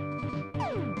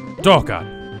 Oh, God.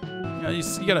 Yeah, you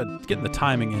gotta get the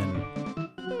timing in.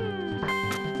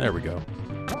 There we go.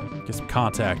 Get some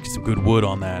contact, get some good wood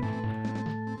on that.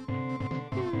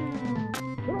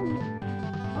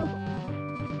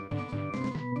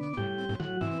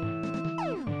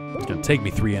 It's gonna take me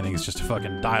 3 innings just to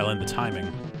fucking dial in the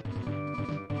timing.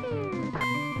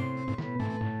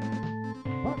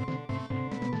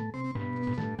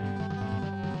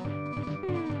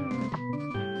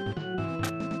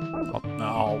 Oh,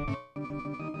 no.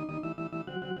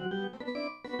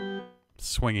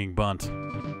 Swinging bunt.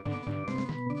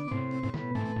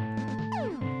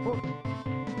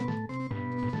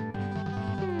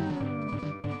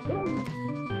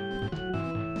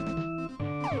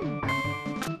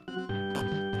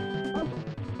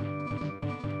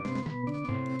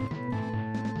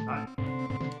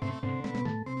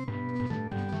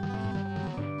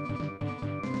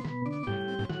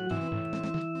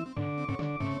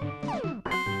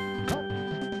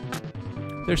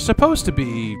 There's supposed to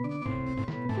be...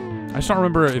 I just don't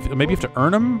remember if maybe you have to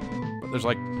earn them. But there's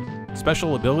like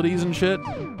special abilities and shit. Was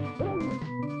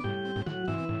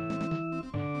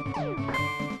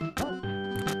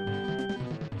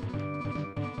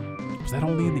that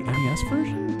only in the NES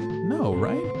version? No,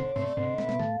 right?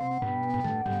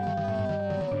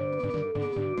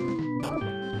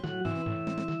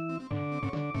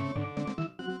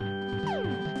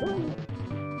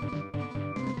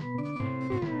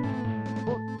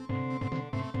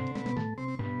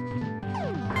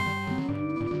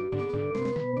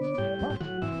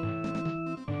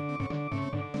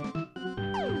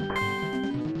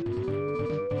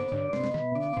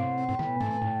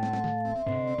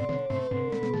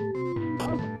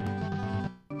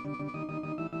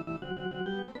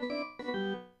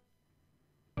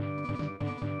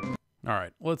 All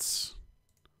right, let's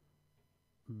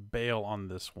bail on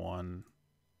this one.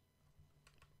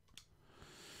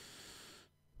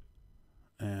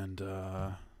 And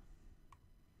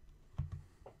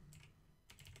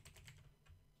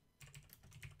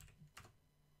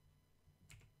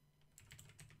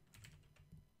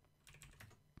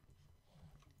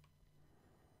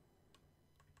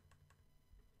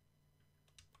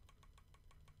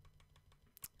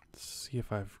see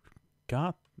if I've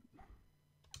got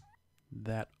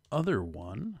that other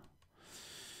one.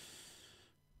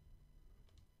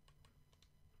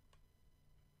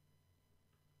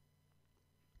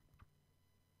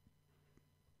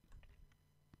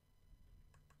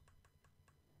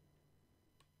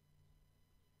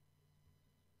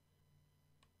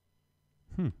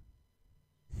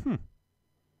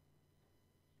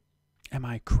 Am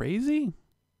I crazy?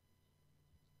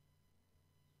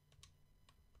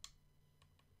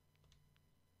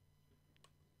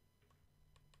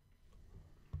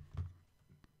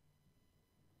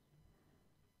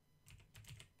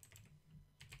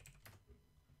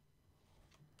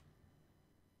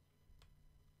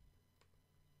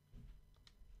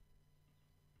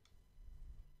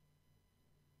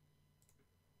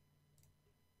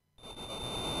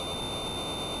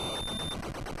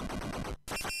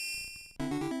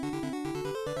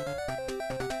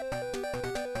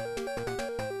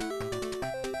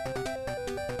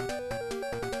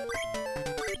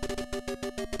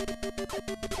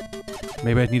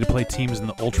 Maybe I need to play teams in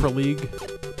the Ultra League.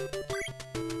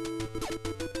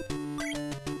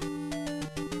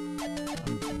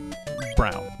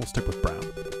 Brown. We'll stick with Brown.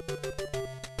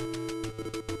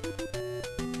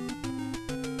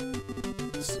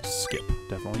 Skip,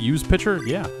 definitely. Use pitcher?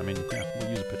 Yeah, I mean, yeah,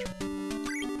 we'll use a pitcher.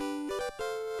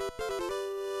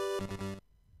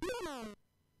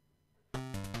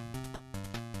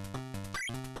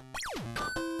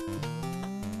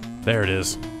 There it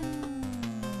is.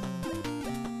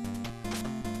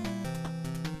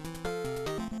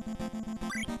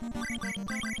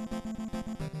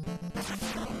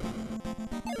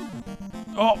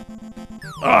 Oh!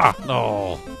 Ah!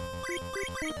 No!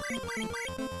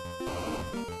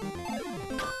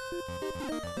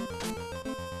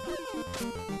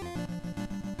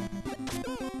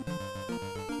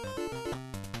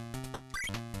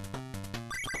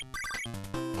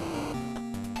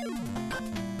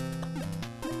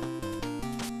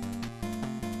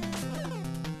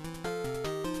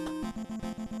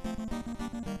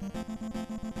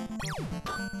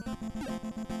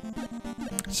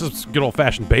 It's just good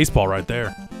old-fashioned baseball right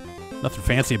there. Nothing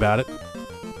fancy about it.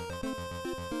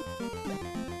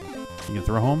 You can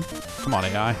throw home? Come on,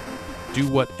 AI.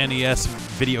 Do what NES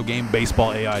video game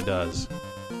baseball AI does.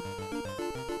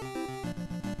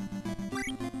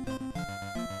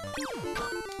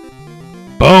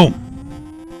 Boom!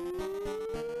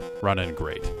 Running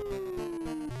great.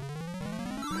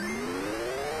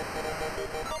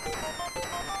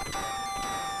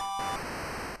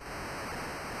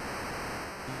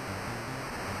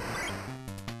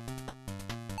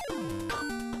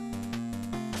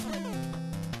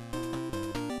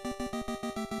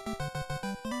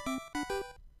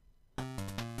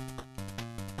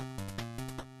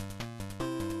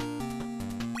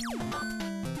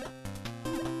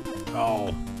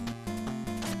 Oh.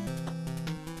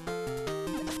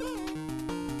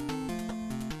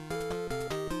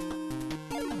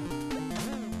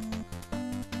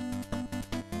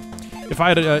 If I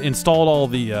had installed all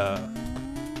the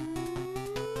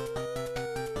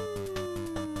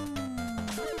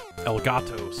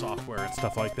Elgato software and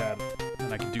stuff like that,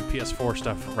 and I could do PS4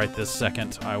 stuff right this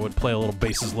second, I would play a little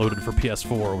Bases Loaded for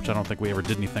PS4, which I don't think we ever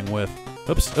did anything with.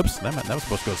 Oops, that was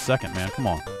supposed to go second, man. Come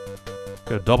on.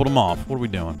 Could have doubled them off. What are we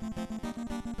doing?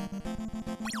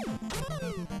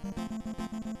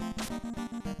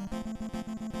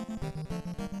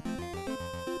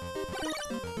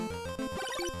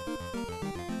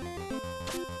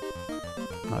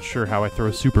 Not sure how I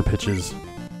throw super pitches.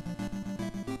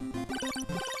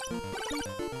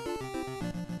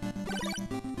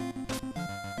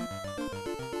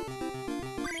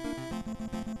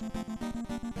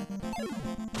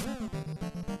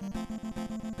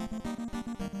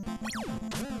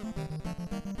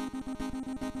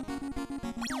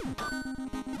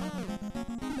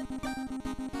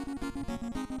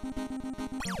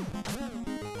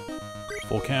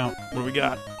 Full count. What do we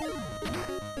got?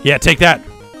 Yeah, take that.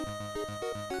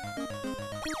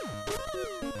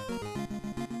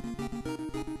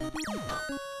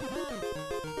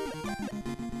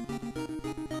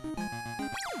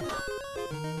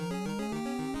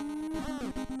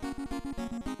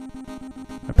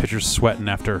 My pitcher's sweating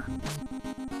after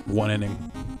one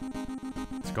inning.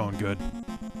 It's going good.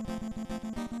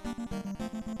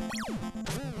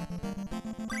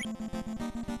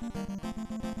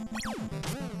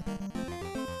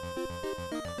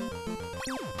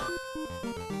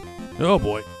 Oh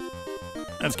boy.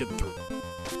 That's getting through.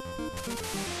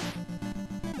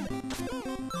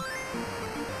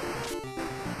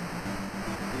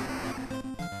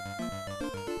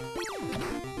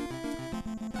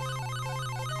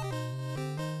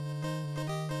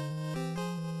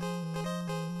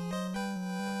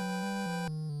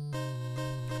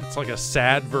 It's like a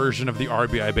sad version of the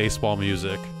RBI baseball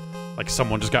music. Like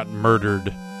someone just got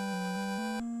murdered.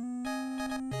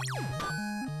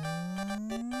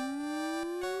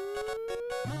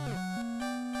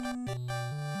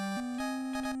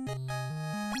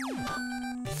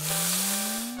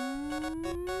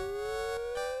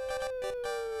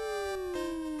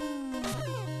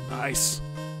 Nice.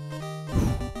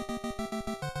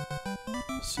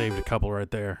 Saved a couple right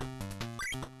there.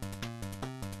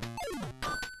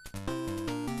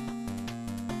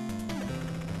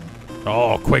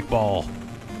 Oh, quick ball.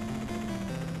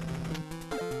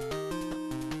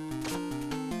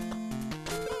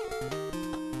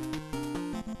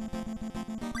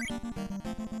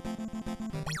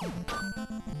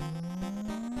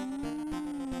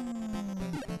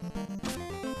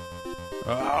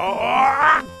 Oh.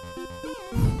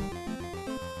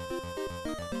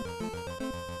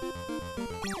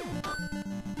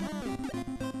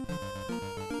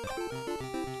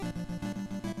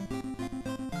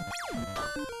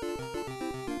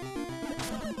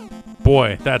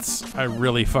 Boy, I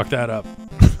really fucked that up.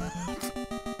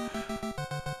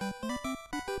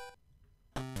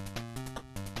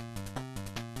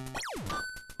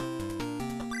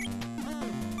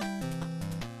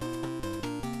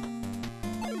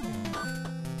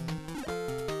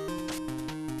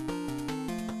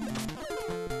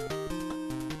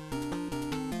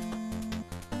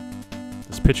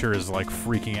 This pitcher is like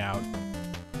freaking out.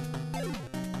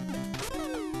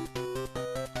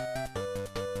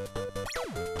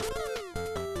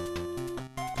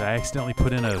 Did I accidentally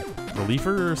put in a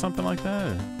reliever or something like that?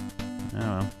 Or, I don't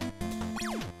know.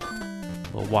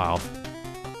 A little wild.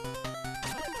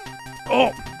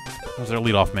 Oh! That was their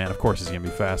leadoff man. Of course he's going to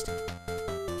be fast.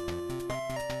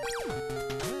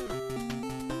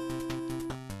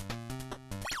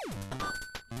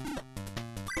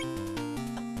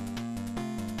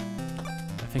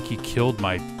 I think he killed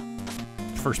my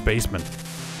first baseman.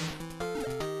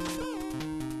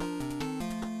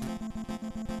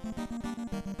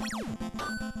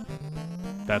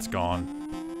 That's gone.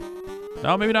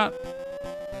 No, maybe not.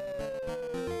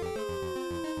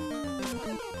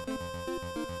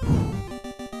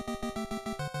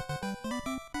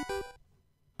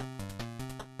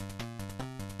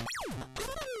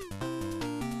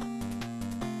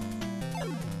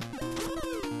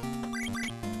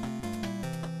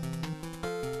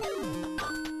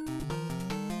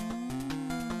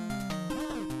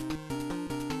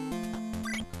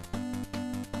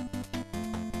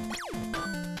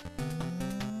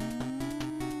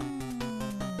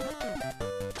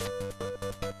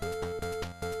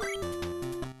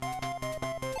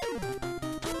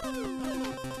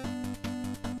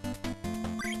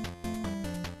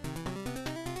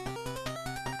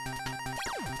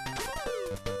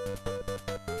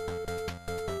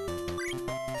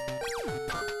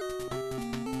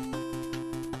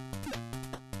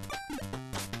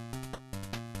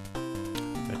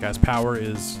 That guy's power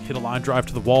is hit a line drive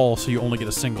to the wall, so you only get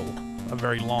a single. A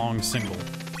very long single.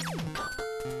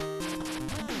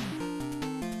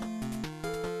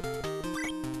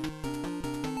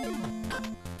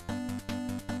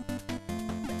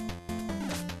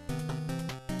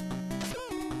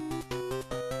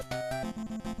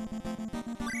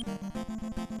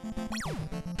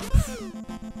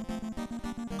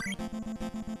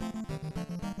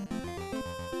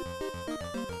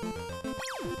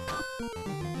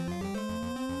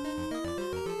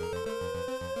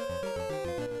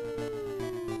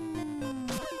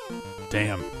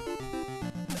 Damn.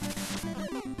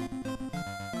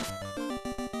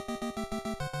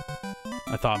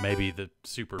 I thought maybe the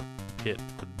super hit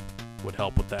would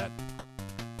help with that.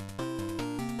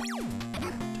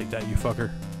 Take that, you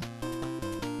fucker.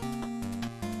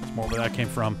 That's more where that came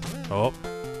from. Oh.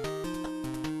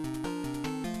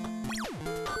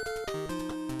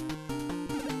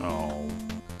 Oh.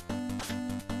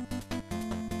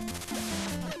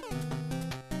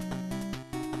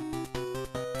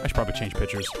 I should probably change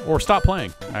pitchers. Or stop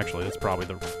playing. Actually, that's probably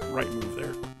the right move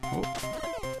there. Oh.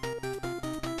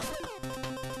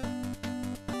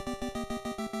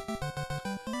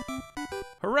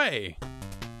 Hooray!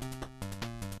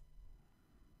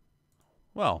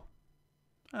 Well,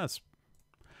 that's...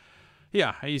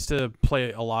 Yeah, I used to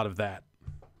play a lot of that.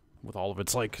 With all of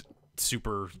its, like,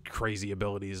 super crazy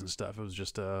abilities and stuff. It was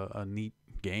just a neat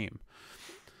game.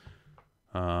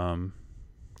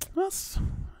 Let's...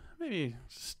 Maybe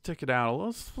stick it out.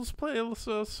 Let's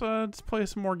play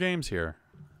some more games here.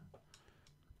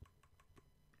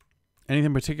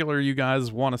 Anything particular you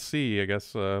guys want to see? I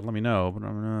guess let me know. But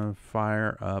I'm gonna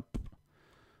fire up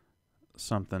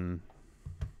something.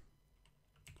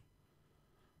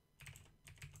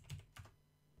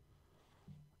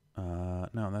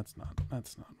 No, that's not.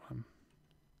 That's not what I'm.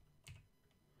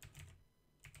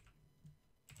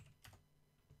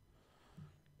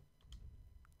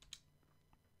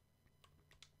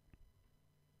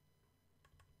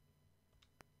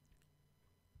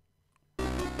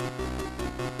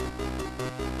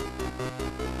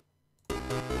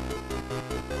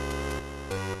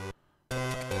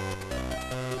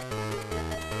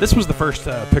 This was the first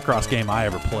Picross game I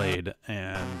ever played,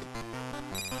 and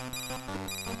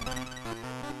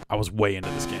I was way into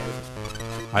this game.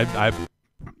 I've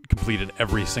completed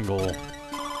every single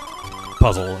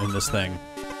puzzle in this thing.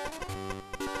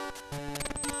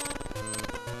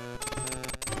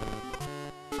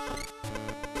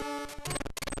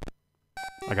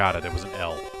 I got it. It was an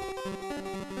L.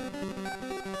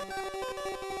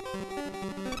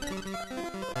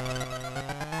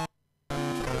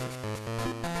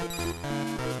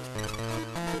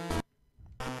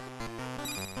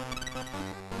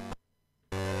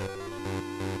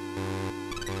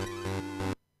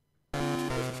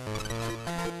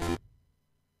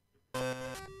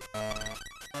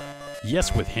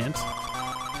 Yes, with hint.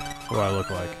 What do I look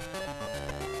like?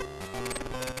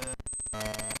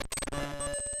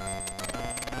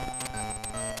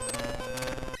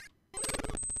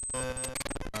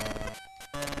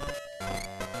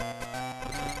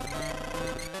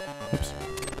 Oops.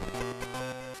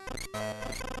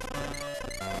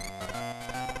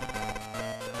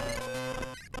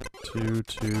 Two,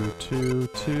 two, two,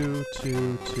 two,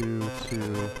 two, two,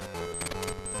 two.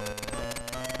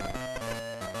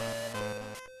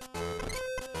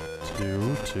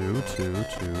 Two, two, two,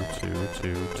 two, two,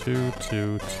 two, two,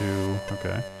 two, two.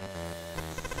 Okay.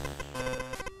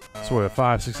 So we have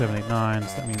 5, 6, 7, 8, 9. So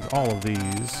that means all of these.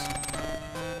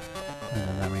 And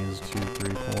then that means 2,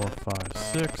 3, 4, 5,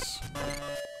 6.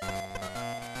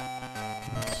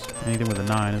 Anything with a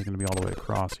 9 is going to be all the way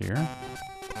across here.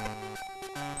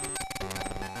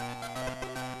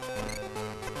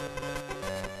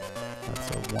 That's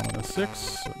a 1 and a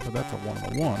 6, but that's a 1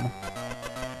 and a 1.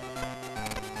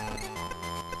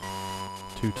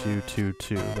 2, 2, 2,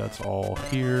 2. That's all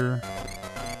here.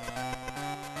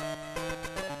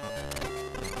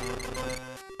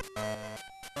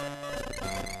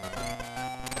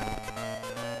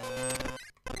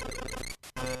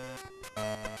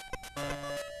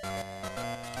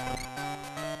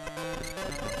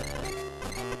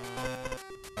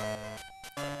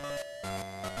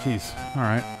 Jeez. All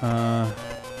right.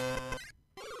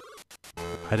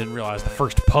 I didn't realize the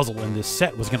first puzzle in this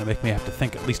set was going to make me have to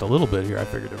think at least a little bit here. I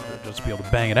figured I would just be able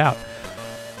to bang it out.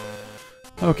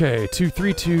 Okay, 2,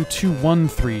 3, 2, 2, 1,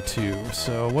 3, 2.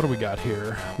 So what do we got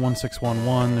here? 1, 6, 1,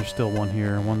 1. There's still one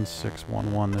here. 1, 6,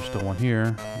 1, 1. There's still one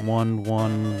here. 1,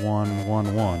 1, 1,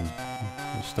 1, 1.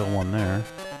 There's still one there.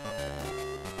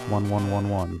 1, 1, 1,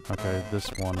 1. Okay, this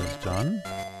one is done.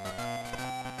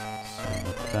 Same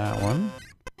with that one.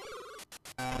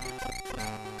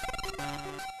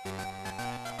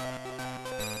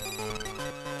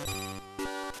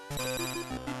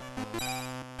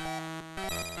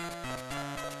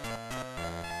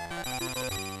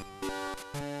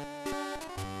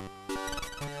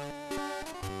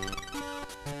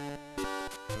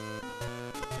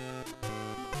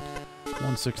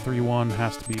 One, 6, 3, 1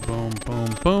 has to be boom, boom,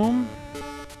 boom.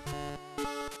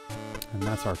 And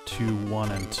that's our 2,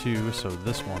 1, and 2, so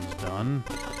this one's done.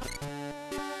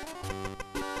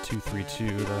 2, 3,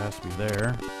 2, that has to be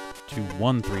there. 2,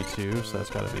 1, 3, 2, so that's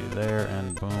got to be there,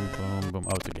 and boom, boom, boom.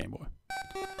 Oh, it's a Game Boy.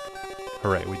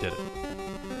 Hooray, we did it.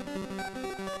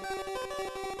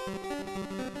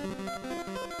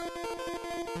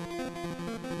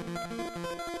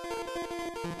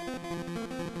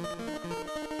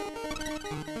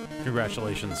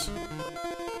 Congratulations.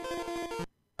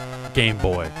 Game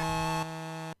Boy.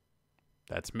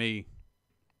 That's me.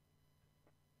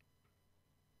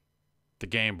 The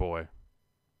Game Boy.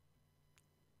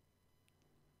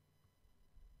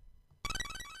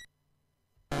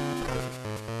 It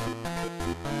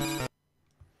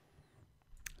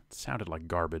sounded like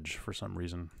garbage for some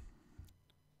reason.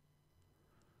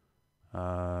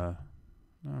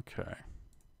 Okay.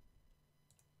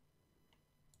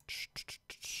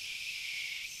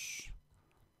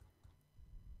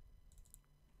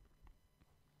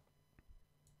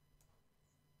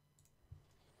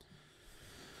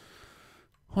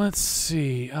 Let's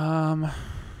see. Oh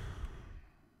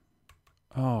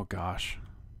gosh.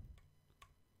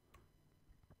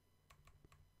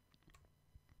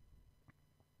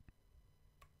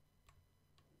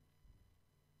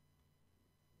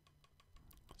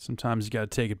 Sometimes you got to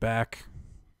take it back.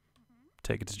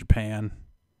 Take it to Japan.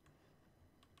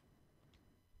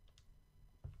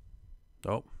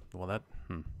 Oh, Well, that...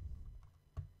 I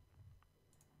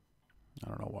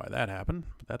don't know why that happened,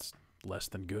 but that's less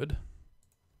than good.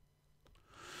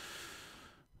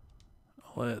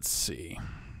 Let's see.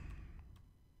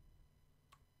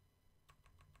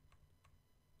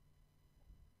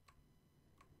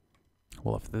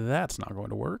 Well, if that's not going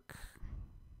to work...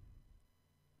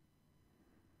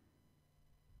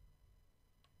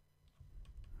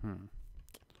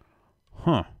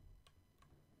 Huh.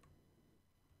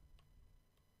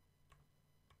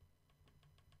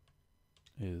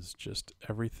 Is just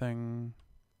everything...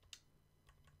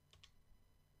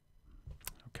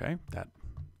 Okay,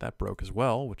 that broke as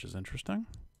well, which is interesting.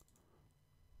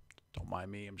 Don't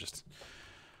mind me, I'm just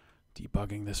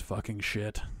debugging this fucking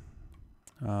shit.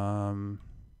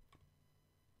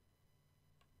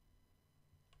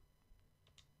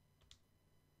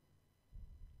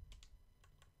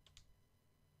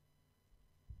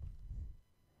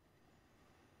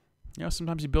 You know,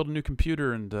 sometimes you build a new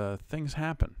computer and things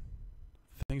happen.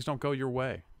 Things don't go your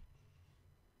way.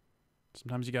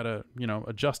 Sometimes you gotta, you know,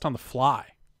 adjust on the fly.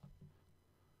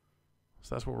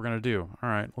 So that's what we're gonna do. All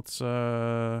right, let's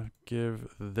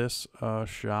give this a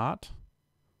shot.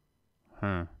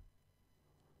 Huh.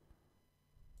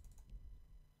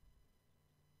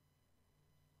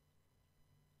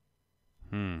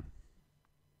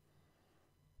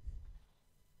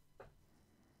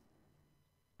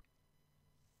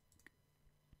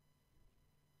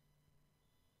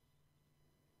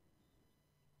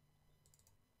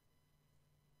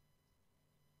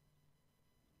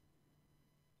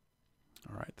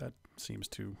 All right, that seems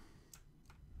to...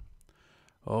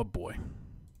 Oh, boy.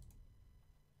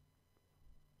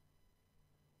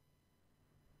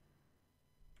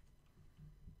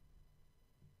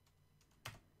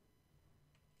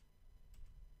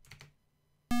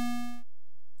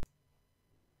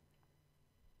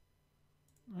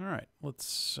 All right,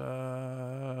 let's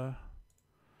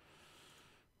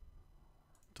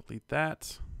delete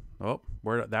that. Oh,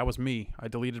 that was me. I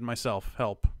deleted myself.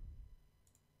 Help.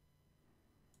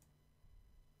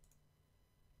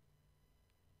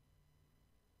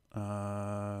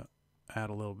 Add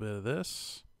a little bit of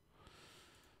this.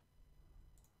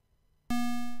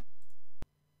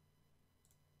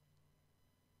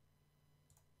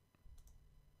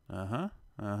 A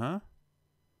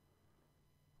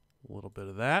little bit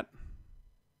of that.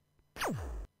 Total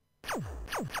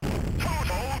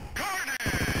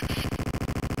Carnage!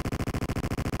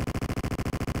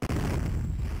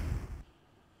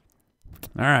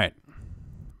 All right.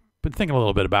 Been thinking a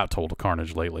little bit about Total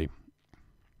Carnage lately.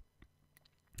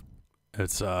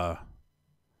 It's a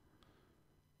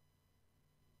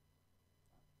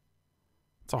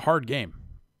hard game.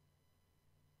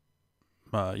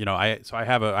 You know, I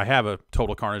have a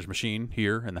Total Carnage machine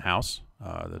here in the house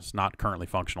that's not currently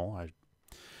functional.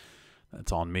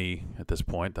 That's on me at this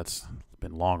point. That's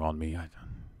been long on me.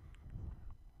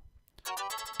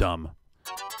 Dumb.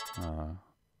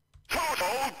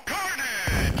 Total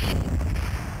Carnage!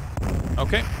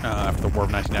 Okay. After the War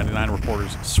of 1999,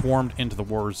 reporters swarmed into the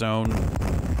war zone.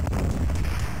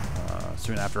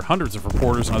 Soon after, hundreds of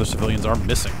reporters and other civilians are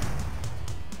missing.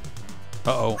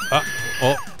 Uh-oh.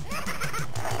 Oh.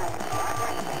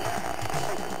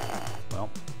 Well.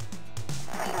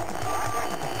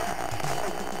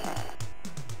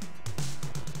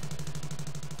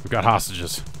 We've got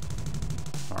hostages.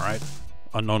 All right.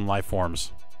 Unknown life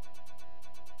forms.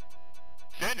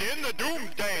 Send in the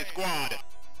Doomsday Squad!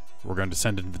 We're going to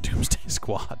send in the Doomsday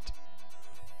Squad.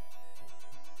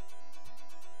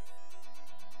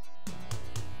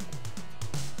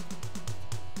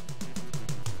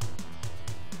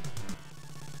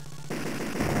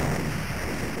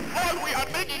 All we are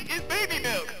making is baby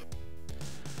milk!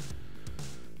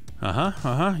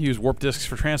 Use warp discs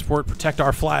for transport. Protect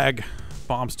our flag.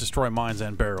 Bombs destroy mines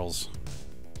and barrels.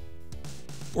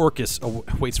 Orcus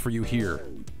waits for you here.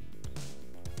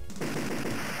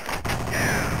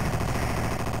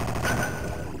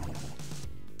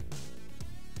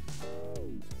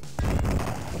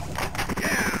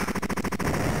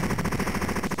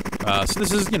 So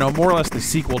this is, you know, more or less the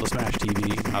sequel to Smash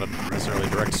TV. Not necessarily a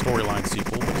direct storyline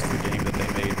sequel, but it's the game that they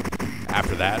made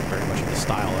after that, very much in the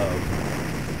style of.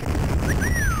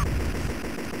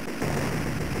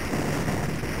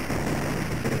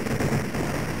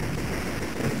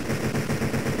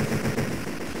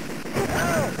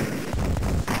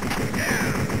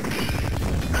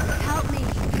 Help me.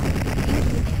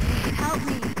 Help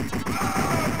me.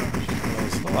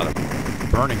 There's a lot of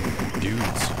burning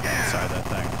dudes inside that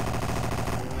thing.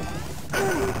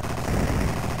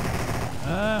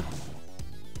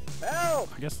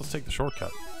 I guess let's take the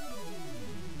shortcut.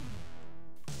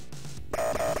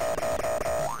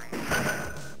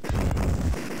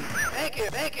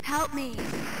 Help me. Or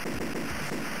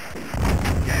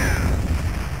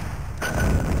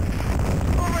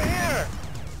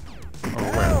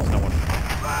where? There's no one.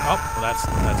 Oh, well,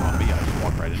 that's on me. I just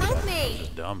walked right into Help that. me. That was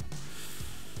just dumb.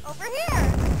 Over here.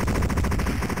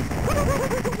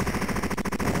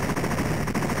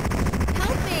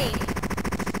 Help me.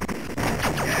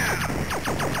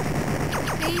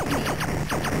 Save me.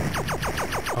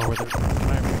 Oh, where the? Can I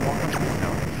walk under?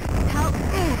 No. Help me.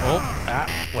 Oh,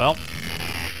 well.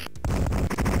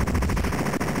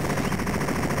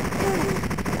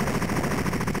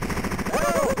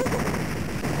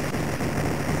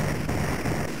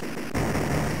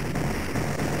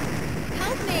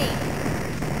 Help me.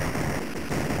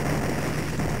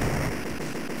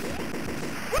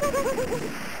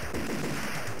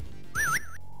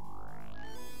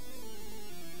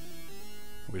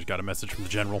 We just got a message from the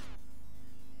general.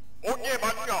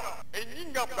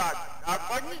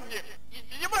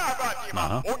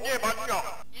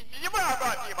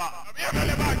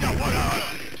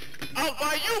 I'll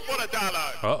buy you for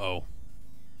 $1. Uh-oh.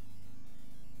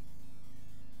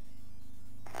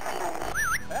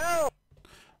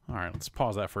 All right, let's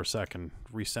pause that for a second.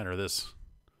 Recenter this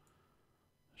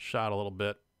shot a little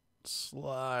bit.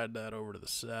 Slide that over to the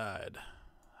side.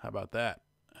 How about that?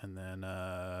 And then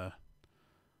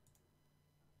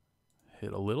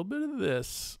hit a little bit of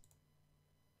this.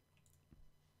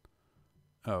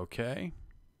 Okay.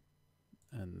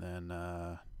 And then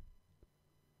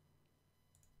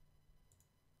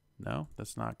no,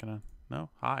 that's not gonna.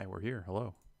 No. Hi, we're here.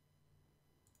 Hello.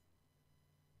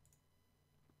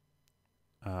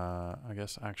 I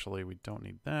guess actually we don't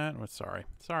need that. Oh, sorry.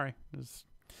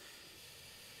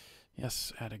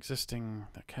 Yes, add existing.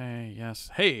 Okay, yes.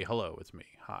 Hey, hello, it's me.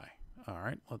 Hi. All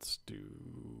right, let's do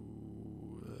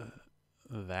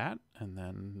that. And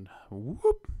then,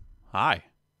 whoop. Hi.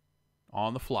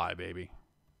 On the fly, baby.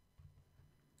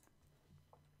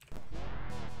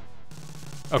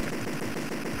 Okay.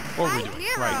 What were we doing?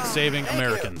 Right, saving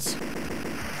Americans.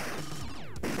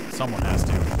 Someone has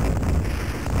to.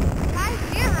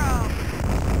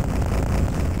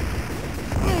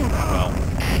 Well.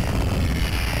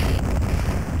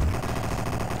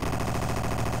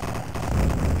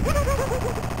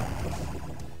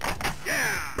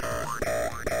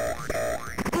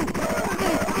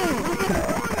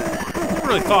 I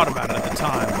really thought about it at the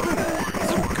time, but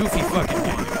it's a goofy fucking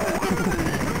game.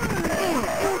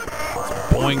 It's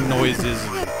boing noises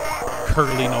and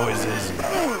curly noises and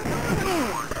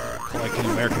collecting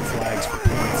American flags for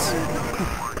points.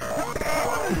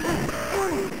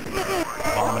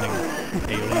 Vomiting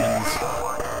aliens.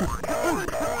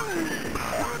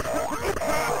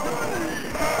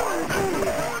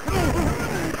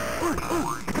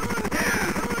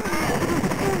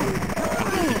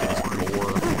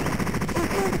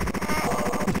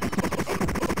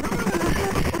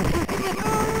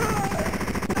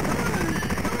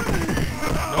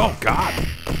 Oh, God.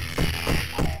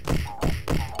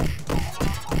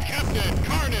 Captain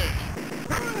Carnage.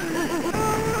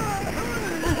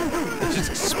 It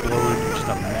just exploded. Just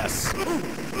a mess.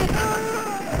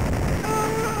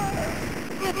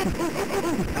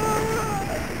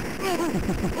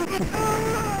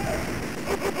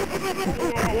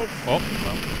 Oh,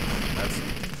 well, that's...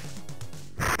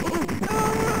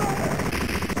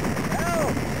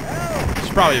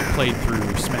 Should probably have played through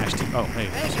Smash TV. Oh, hey,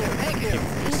 keep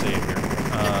save here.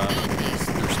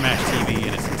 Through Smash TV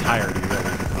in its entirety,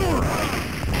 really.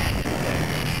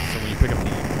 So when you pick up the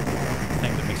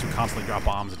thing that makes you constantly drop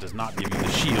bombs, it does not give you the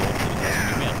shield that it does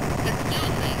when you win.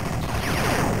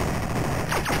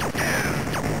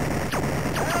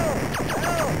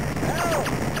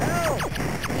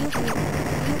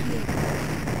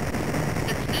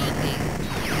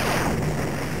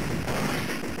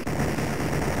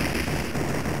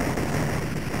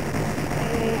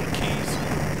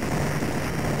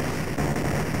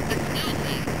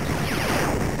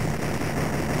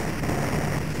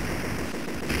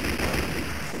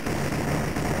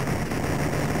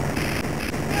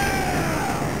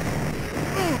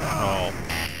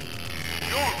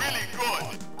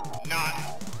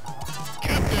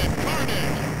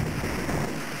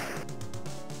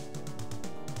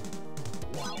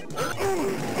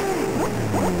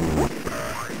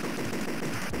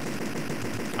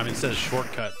 I mean, it says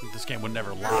shortcut. This game would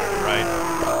never lie, right?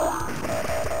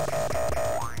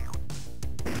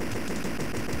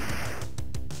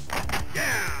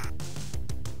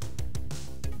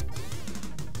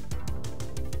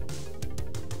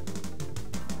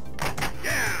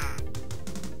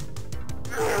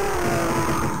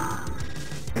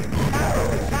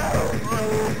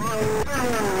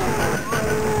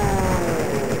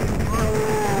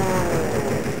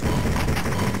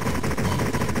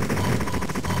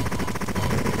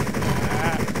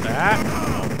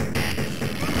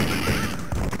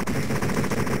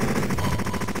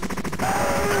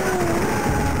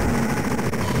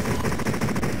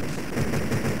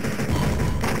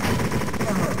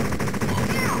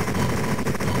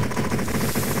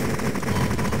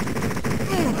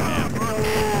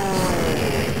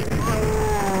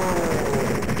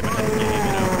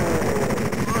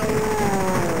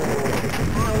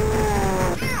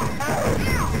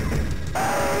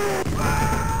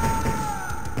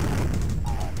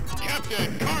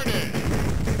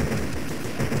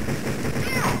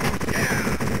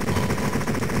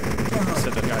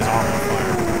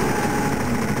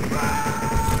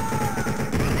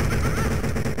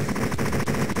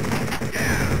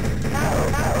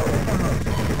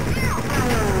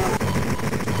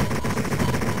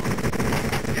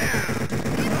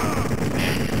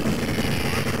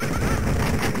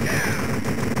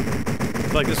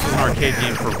 It's like this was an arcade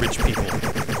game for rich people. So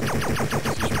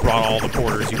you just brought all the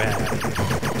quarters you had.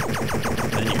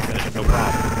 And then you can finish it, no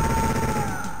problem.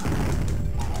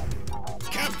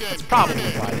 That's probably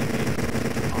why they made it,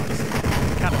 honestly.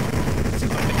 Kind of, it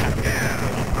seems like they kind of made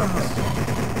it on purpose.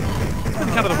 It's been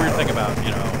kind of the weird thing about,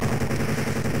 you know,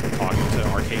 talking to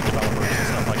arcade developers and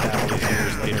stuff like that all these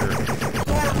years later.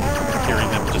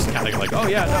 Hearing them just kind of like, oh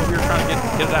yeah, no, we were trying to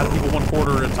get it out of people one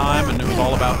quarter at a time, and it was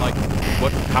all about like,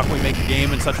 how can we make the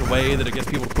game in such a way that it gets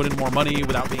people to put in more money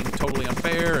without being totally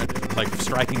unfair, and like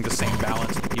striking the same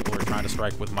balance that people are trying to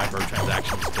strike with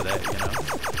microtransactions today, you know?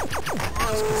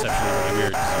 It's conceptually really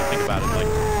weird, because you think about it, like,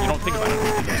 you don't think about it in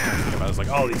those terms, you think about it as like,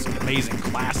 oh, these amazing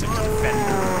classics,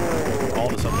 Defender, all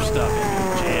this other stuff,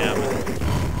 Jam, and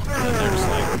then they're just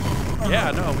like,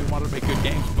 yeah, no, we wanted to make good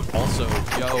games, but also,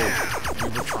 yo, we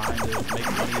were trying to make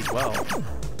money as well.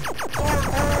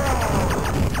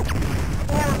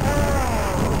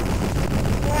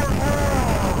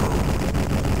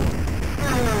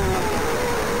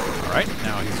 Alright,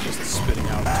 now he's just spitting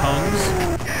out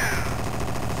tongues.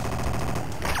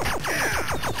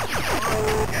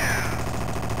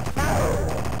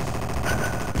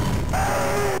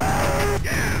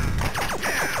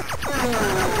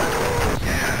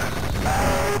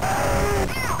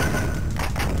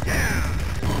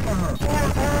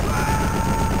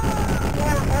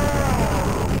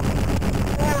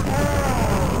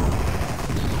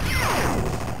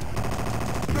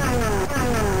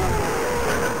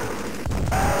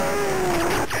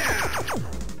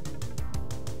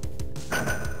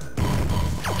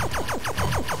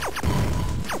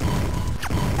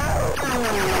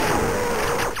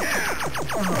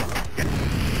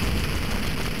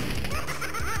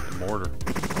 Mortar.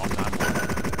 Long time.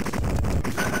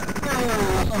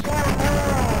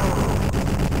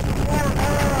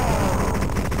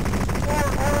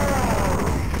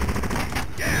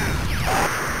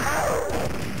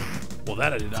 Well,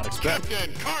 that I did not expect.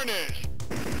 Total Carnage.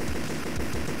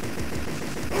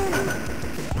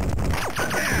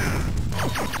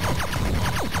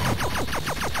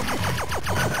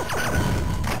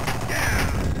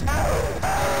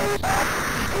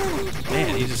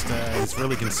 Man, he just is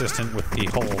really consistent with the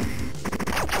whole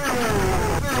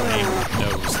flame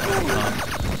nose thing.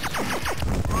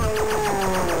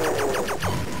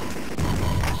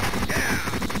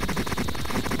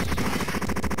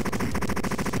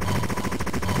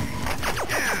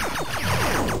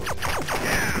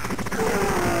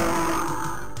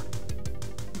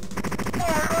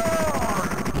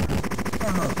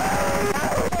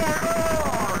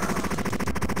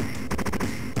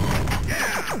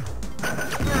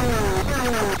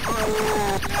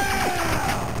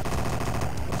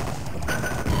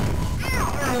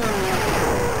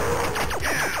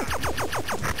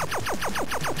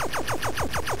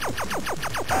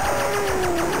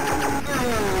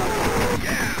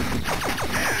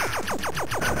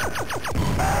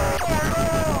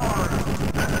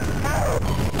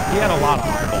 He had a lot of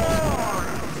eyeballs.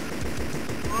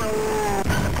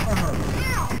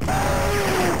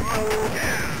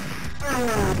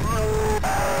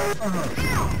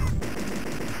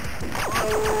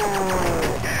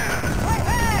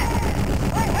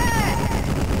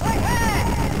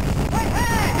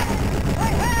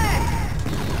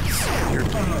 Weird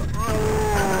game.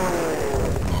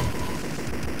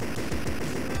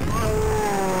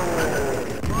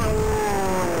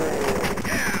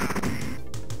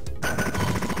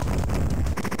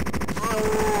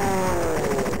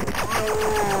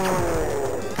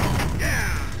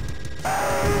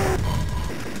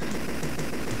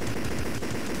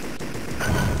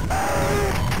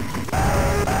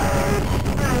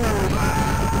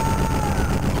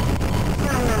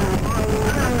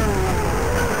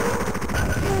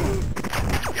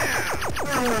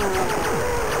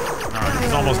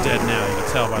 He's almost dead now. You can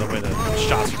tell by the way the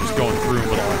shots are just going through him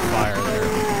with all that fire there.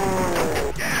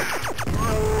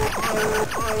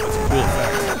 That's a cool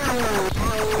effect.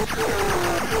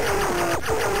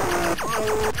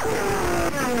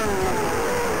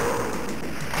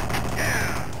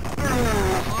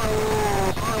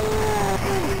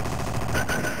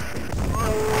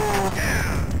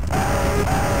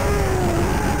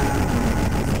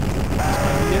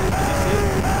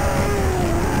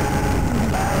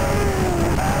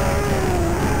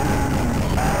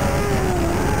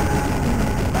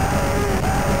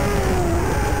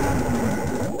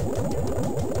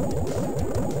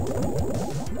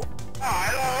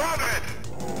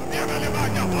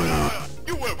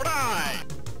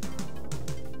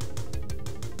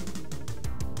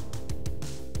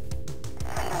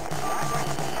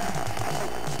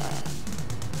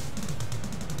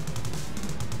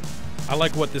 I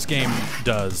like what this game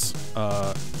does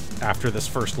after this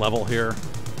first level here.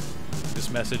 This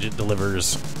message it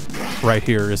delivers right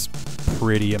here is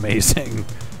pretty amazing.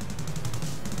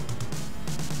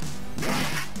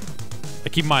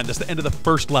 Keep in mind, that's the end of the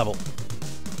first level.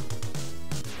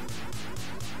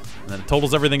 And then it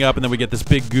totals everything up, and then we get this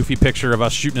big goofy picture of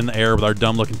us shooting in the air with our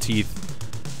dumb-looking teeth.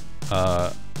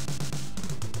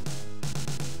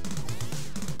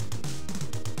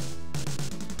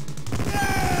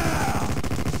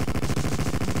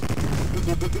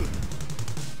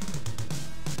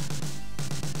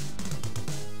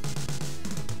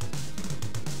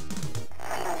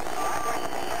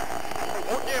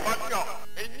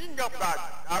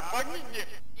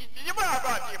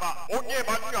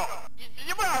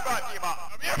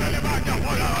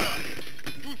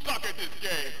 You suck at this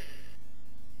game.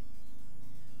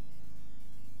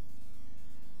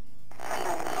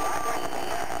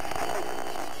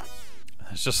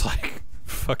 It's just like,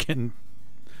 fucking,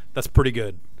 that's pretty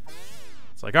good.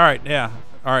 It's like, alright, yeah.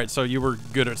 Alright, so you were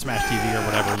good at Smash TV or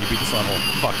whatever, and you beat this level.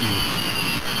 Fuck you.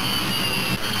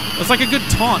 It's like a good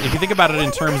taunt if you think about it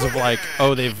in terms of like,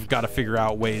 oh, they've got to figure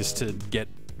out ways to get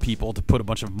people to put a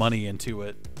bunch of money into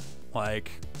it.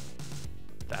 Like,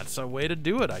 that's a way to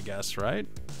do it, I guess, right?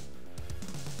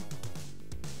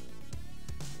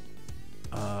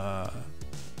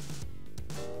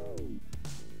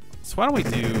 So why don't we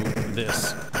do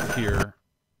this here?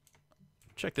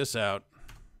 Check this out.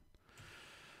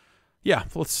 Yeah,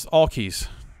 let's all keys.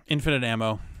 Infinite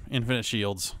ammo, infinite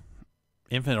shields,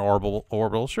 infinite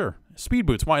orbital, sure. Speed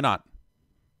boots, why not?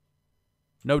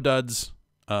 No duds.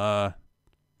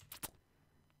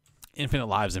 Infinite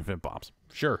lives, infinite bombs.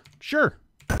 Sure, sure.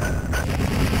 Over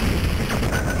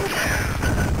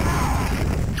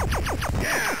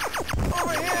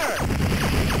here!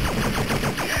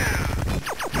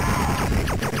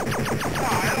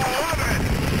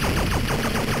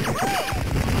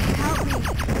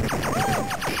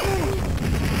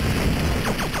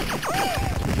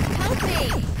 Help me!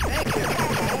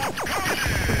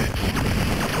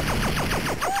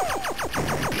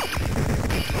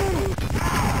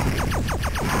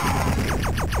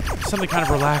 Something kind of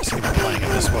relaxing about playing it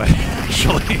this way,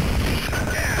 actually.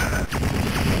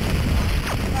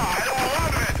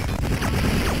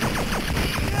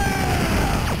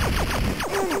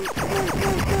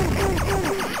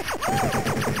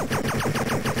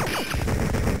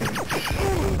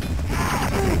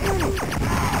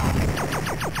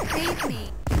 Save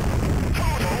me!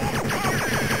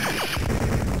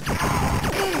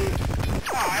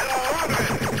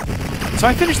 So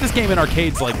I finished this game in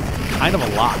arcades like kind of a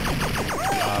lot.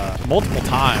 Multiple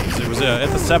times. It was at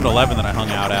the 7-Eleven that I hung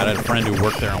out at. I had a friend who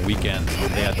worked there on weekends.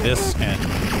 They had this and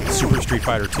Super Street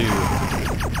Fighter 2.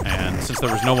 And since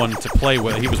there was no one to play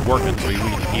with, he was working, so he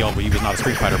was not a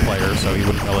Street Fighter player, so he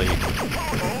wouldn't really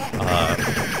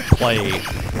play.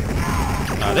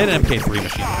 They had an MK3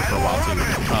 machine for a while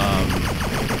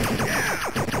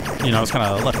too. You know, I was kind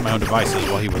of left to my own devices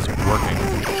while he was working.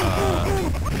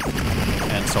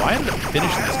 And so I ended up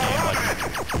finishing this game like,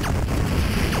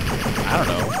 I don't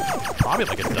know, probably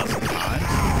like a dozen times.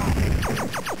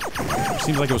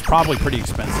 Seems like it was probably pretty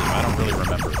expensive. I don't really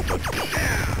remember, but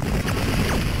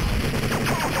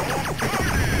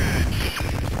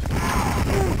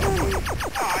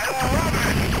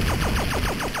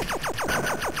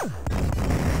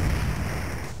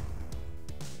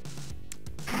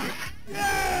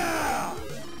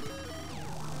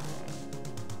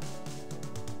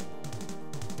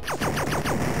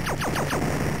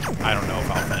I don't know if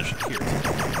I'll finish it here today.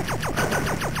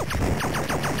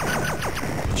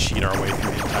 Cheat our way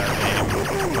through the entire game,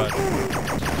 but I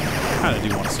kind of do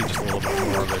want to see just a little bit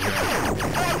more of it here.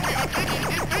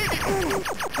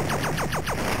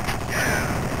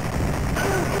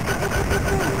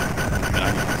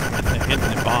 I mean,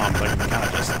 infinite bombs, I can kind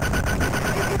of just...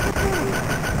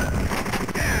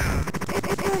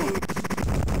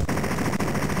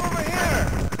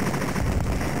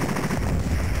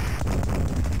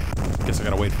 Guess I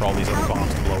gotta wait for all these other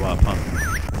bombs to blow up, huh?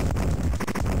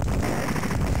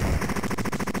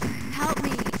 Help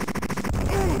me!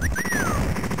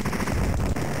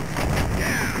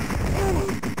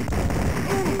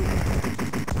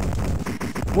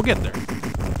 We'll get there.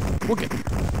 We'll get there.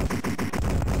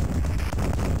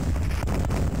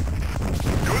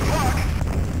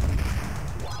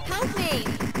 Help me!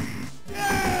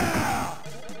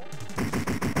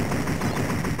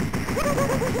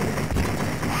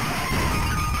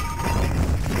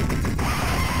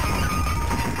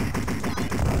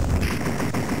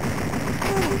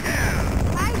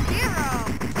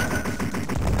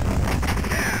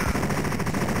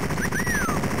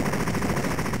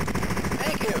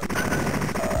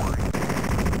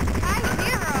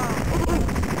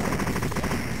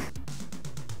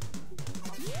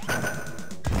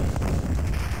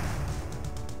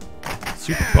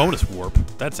 Super bonus warp.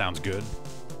 That sounds good.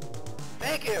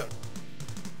 Thank you.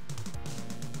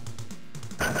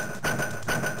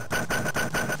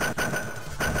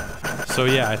 So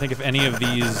yeah, I think if any of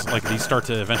these, like these start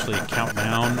to eventually count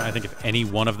down, I think if any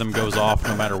one of them goes off,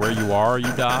 no matter where you are,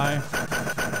 you die.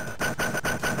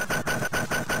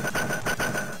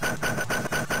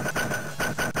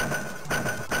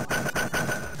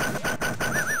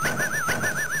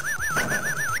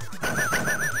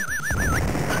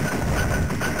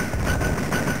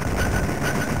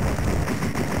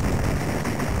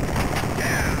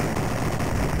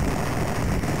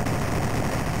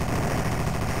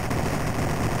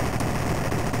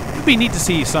 It'd be neat to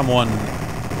see someone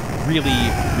really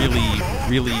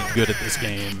good at this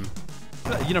game.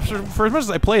 You know, for as much as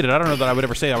I played it, I don't know that I would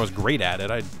ever say I was great at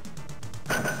it.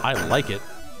 I like it.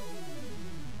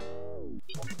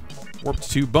 Warp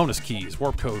 2 bonus keys.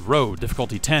 Warp code, road,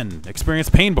 difficulty 10. Experience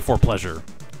pain before pleasure.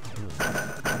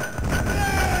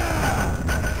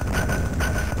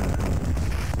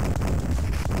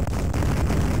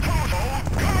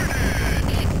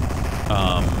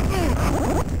 Oh,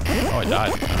 I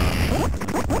died.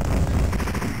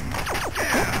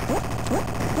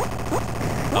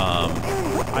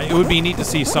 It would be neat to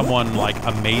see someone like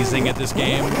amazing at this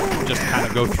game just kind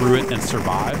of go through it and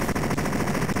survive.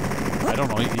 I don't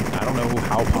know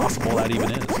how possible that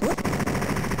even is.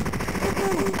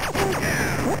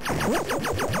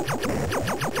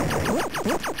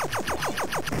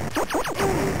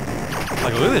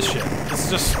 Like, look at this shit. This is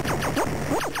just,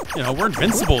 you know, we're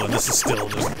invincible and this is still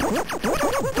just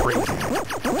crazy.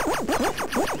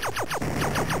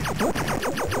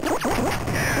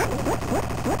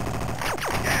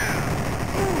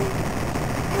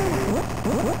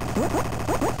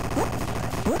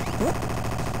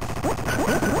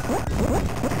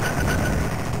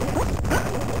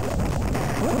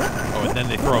 Oh, and then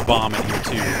they throw a bomb in here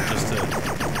too, just to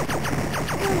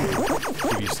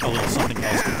give you a little something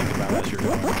else to think about as you're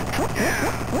going.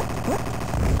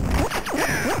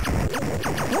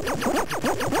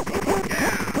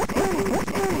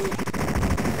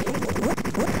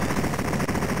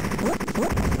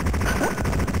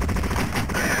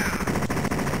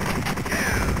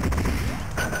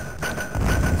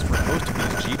 That's for most of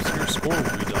these Jeeps, your score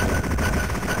will be double.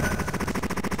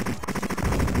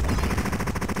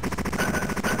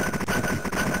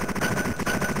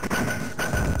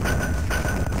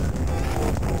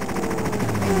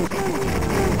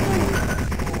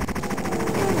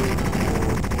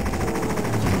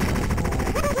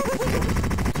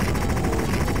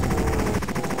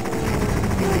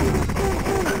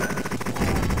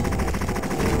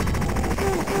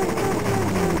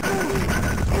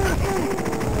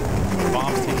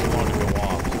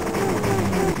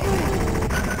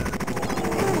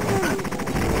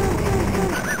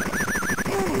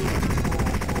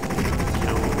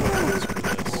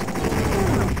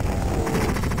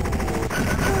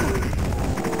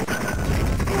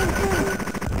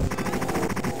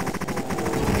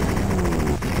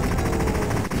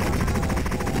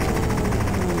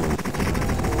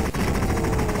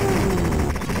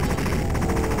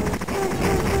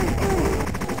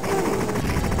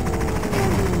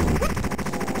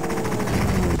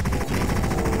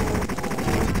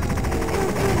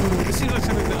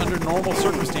 Normal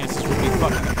circumstances would be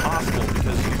fucking impossible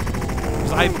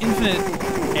because I have infinite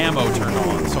ammo turned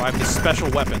on, so I have this special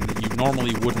weapon that you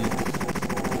normally wouldn't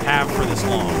have for this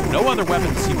long. No other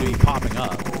weapons seem to be popping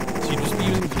up, so you'd just be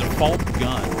using the default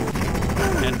gun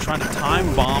and trying to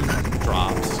time bomb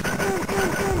drops.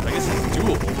 I guess it's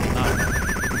doable, but not.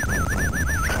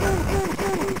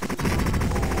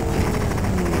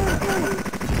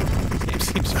 This game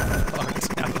seems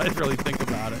fucked now that I really think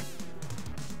about it.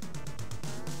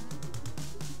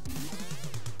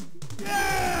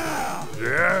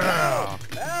 Yeah!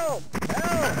 Help! Help!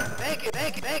 Thank you,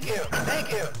 thank you, thank you,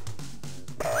 thank you.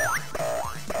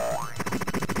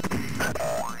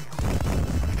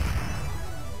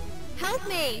 Help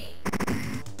me!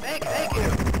 Thank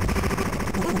you.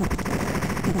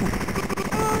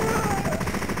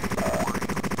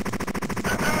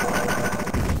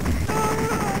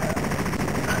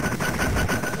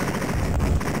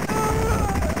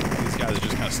 These guys are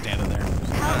just kind of standing there.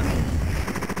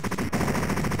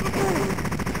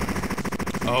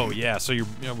 Oh yeah, so you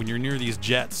know, when you're near these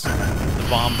jets, the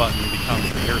bomb button becomes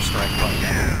the airstrike button.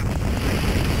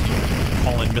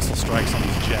 Call in missile strikes on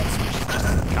these jets, which is just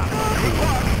kind of cool.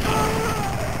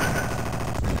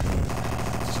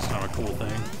 It's just kind of a cool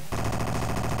thing.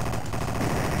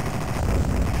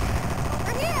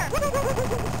 Over here!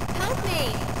 Help me!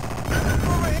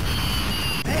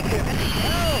 Thank you.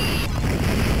 Help!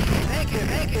 Thank you,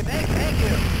 thank you, thank you, thank you.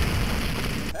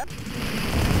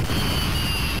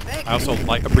 I also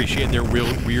like appreciate their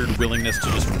weird willingness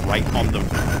to just write on the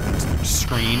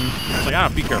screen. It's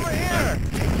like, be careful.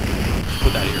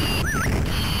 Put that here.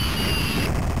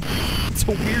 It's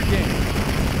a weird game.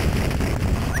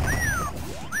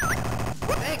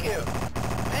 Thank you.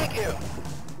 Thank you.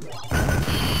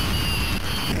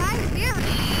 Right here.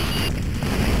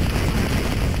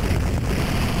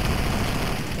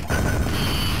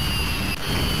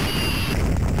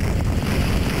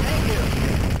 Thank you.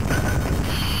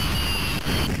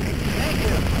 Thank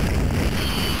you.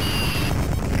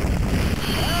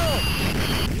 Help!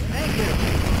 Thank you.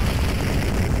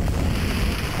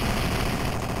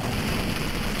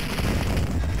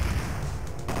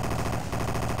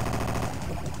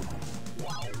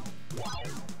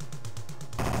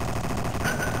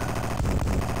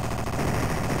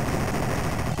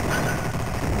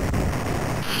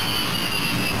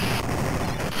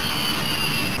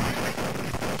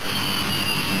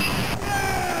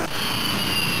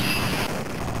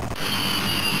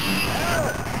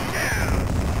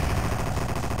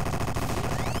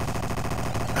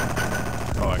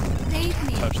 Oh, I Save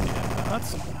me. touched the end.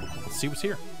 Let's see what's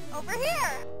here. Over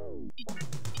here.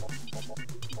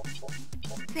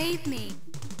 Save me.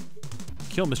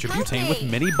 Kill Mr. Help Butane with me.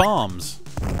 many bombs.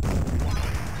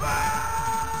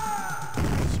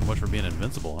 So much for being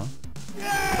invincible, huh?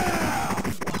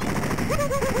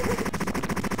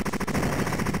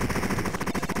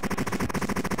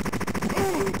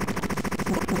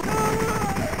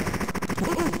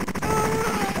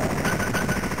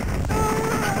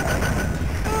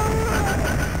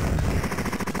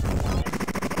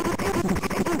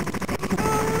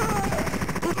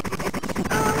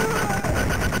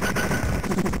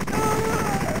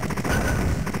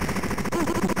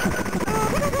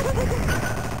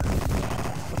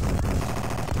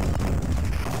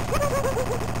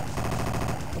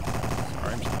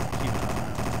 Sorry, I'm just keeping an eye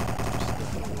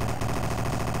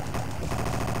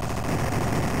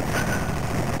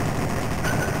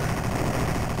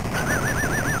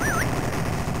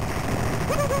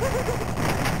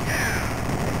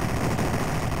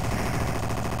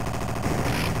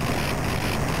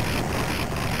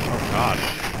Oh God.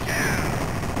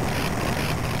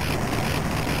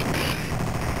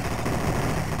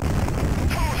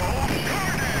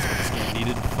 This game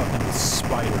needed fucking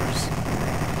spiders.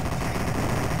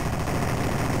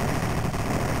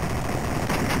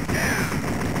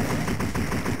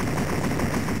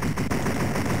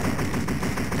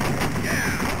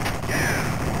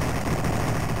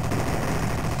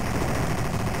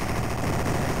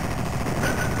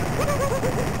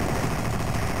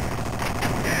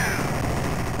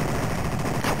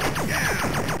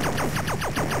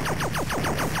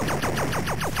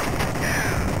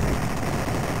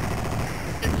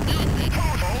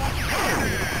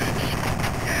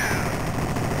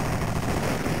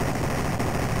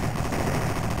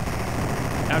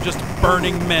 Now just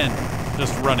burning men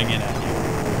just running in at you.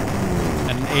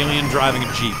 And an alien driving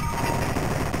a Jeep.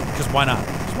 Just why not?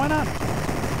 Just why not?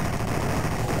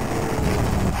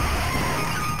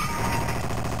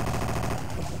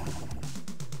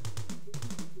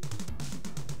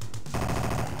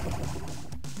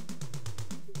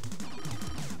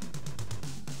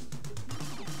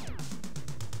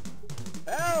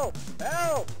 Help!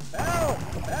 Help! Help!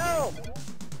 Help!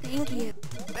 Thank you.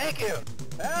 Thank you.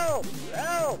 Help!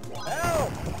 Help!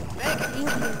 Help! Thank you.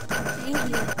 Thank you. Thank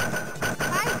you.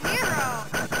 My hero.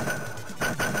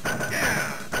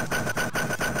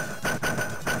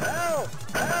 Help!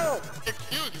 Help!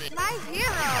 My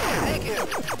hero. Thank you.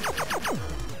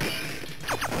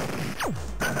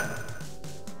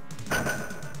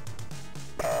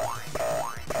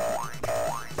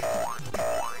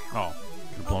 Oh,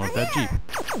 you're blowing up that Jeep.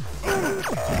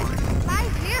 My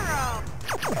hero.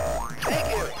 Thank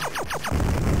you.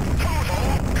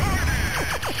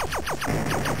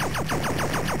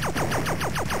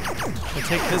 They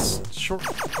take this short.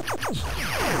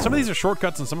 Some of these are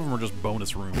shortcuts and some of them are just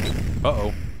bonus rooms.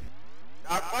 Uh-oh.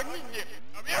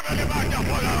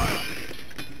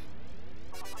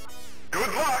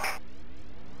 Good luck.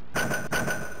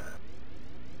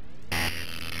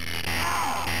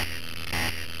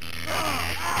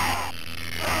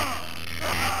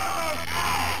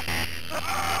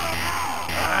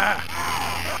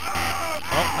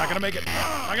 Oh, not gonna make it.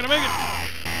 Not gonna make it.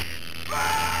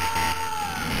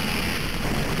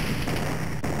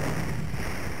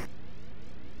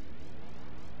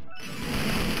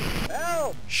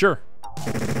 Help! Sure.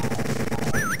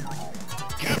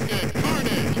 Captain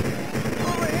Carnage!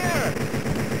 Over here!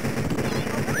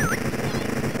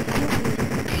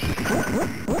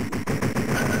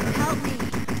 Help me.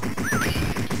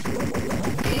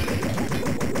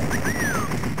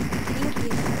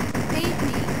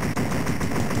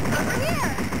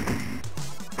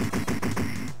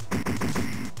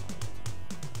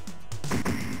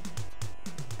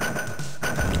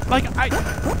 Like,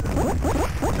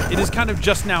 it is kind of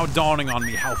just now dawning on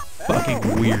me how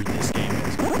fucking weird this game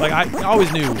is. Like, I always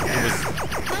knew it was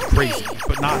crazy,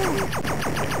 but not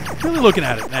really looking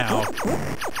at it now.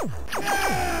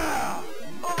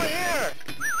 Over here!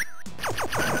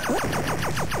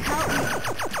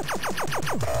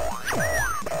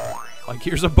 Like,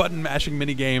 here's a button mashing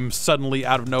minigame suddenly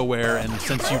out of nowhere, and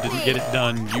since you didn't get it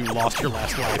done, you lost your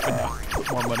last life, and now you put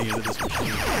more money into this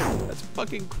machine. That's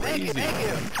fucking crazy. Thank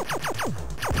you.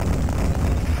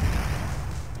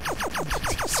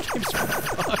 This game's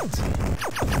fucked.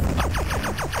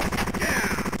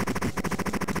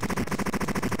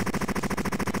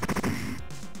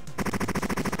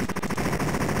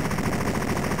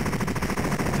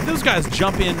 Did those guys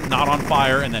jump in not on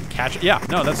fire and then catch it? Yeah,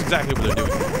 no, that's exactly what they're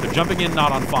doing. They're jumping in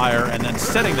not on fire and then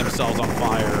setting themselves on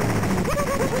fire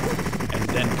and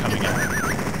then coming out.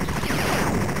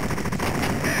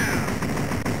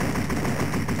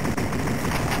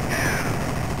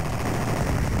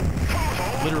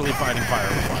 Literally fighting fire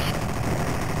with fire.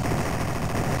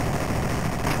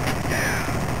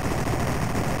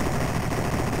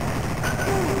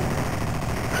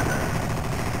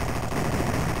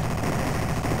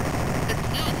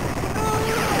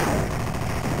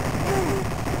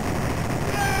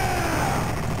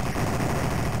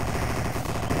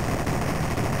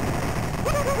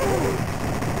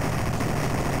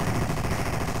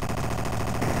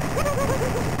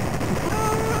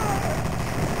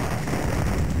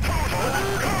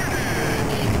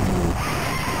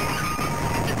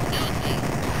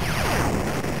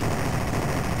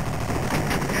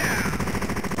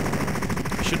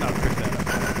 Should not have picked that up.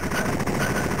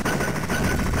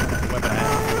 The weapon I had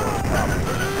before was probably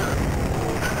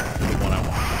the one I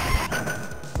wanted.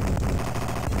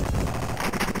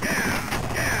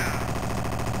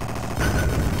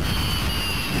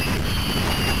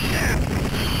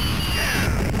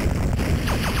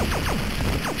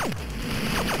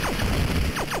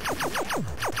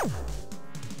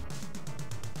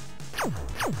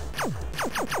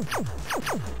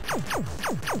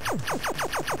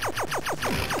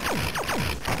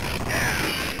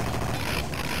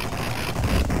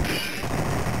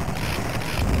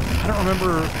 I don't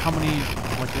remember how many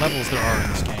like levels there are in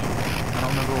this game. I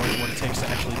don't remember what it takes to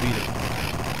actually beat it.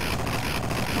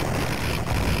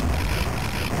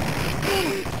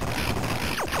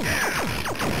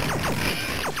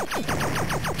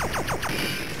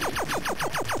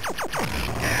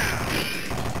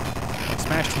 Like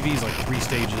Smash TV is like 3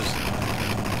 stages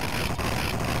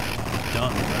and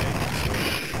done, right?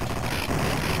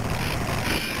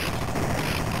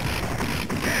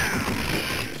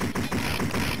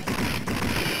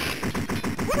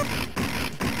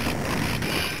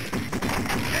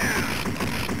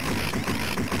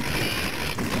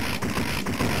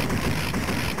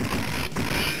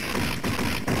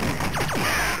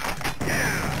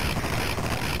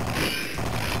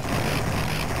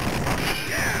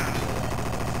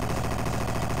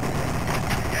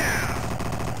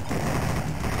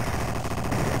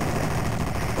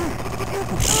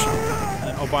 So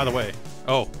oh, by the way.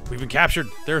 Oh, we've been captured.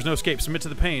 There's no escape. Submit to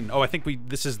the pain. Oh, I think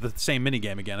this is the same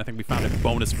minigame again. I think we found a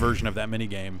bonus version of that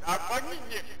minigame.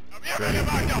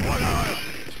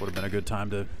 This would have been a good time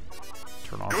to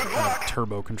turn on some kind of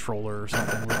turbo controller or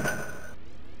something.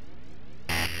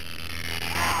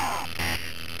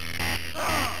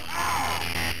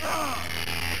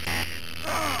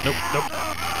 Nope, nope.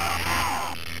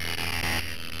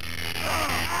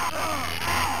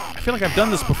 I feel like I've done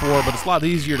this before, but it's a lot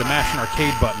easier to mash an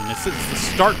arcade button. It's the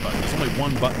start button. There's only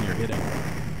one button you're hitting.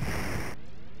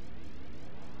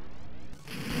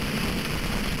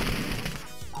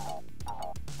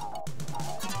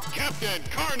 Captain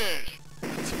Carnage!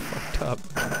 It's fucked up.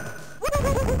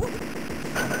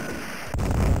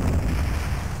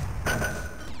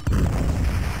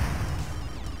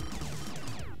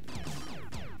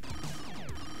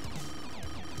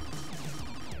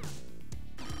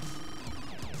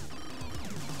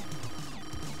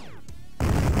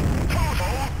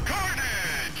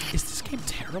 Is this game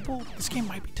terrible? This game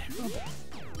might be terrible.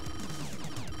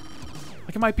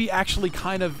 Like, it might be actually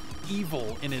kind of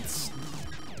evil in its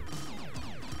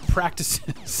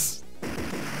practices.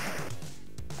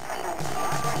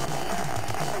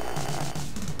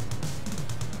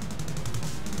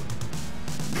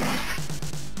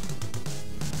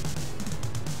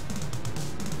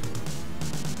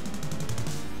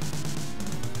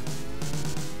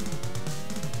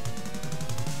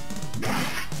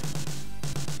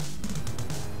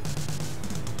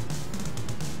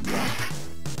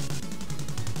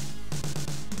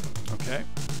 Okay.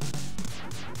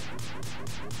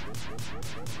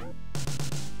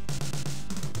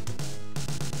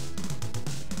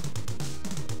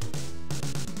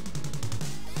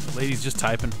 Lady's just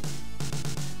typing.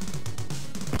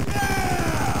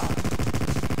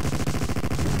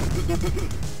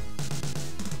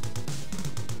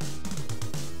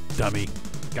 Dummy.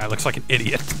 Guy looks like an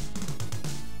idiot.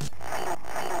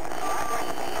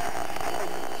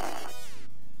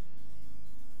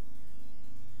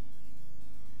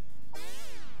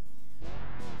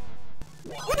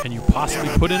 Can you possibly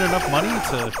put in enough money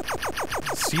to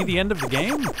see the end of the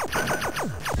game?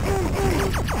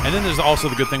 And then there's also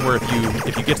the good thing where if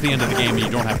you get to the end of the game and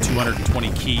you don't have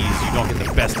 220 keys, you don't get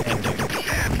the best ending.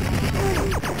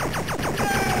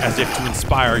 As if to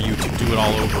inspire you to do it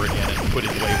all over again and put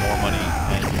in way more money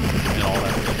and all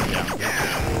that. Yeah.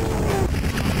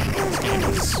 This game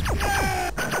is...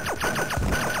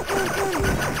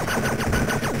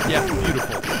 Yeah,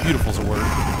 beautiful. Beautiful's a word.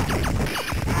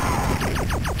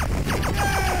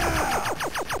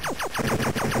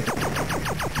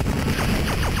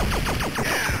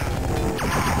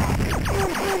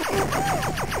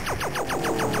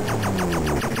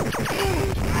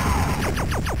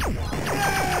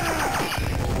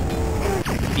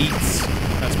 Eats.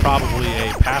 That's probably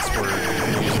a password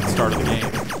you use at the start of the game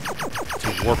to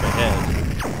warp ahead.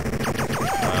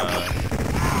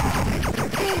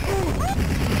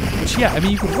 Which, yeah, I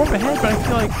mean, you could warp ahead, but I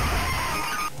feel like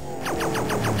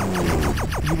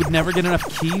you would never get enough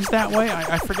keys that way.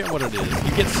 I forget what it is.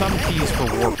 You get some keys for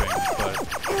warping, but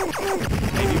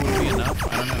maybe it would be enough.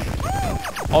 I don't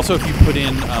know. Also, if you put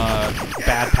in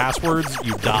bad passwords,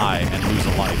 you die and lose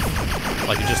a life.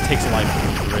 Like, it just takes a life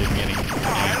from the very beginning of the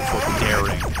game for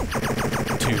daring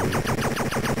to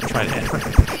try to enter a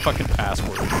fucking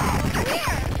password.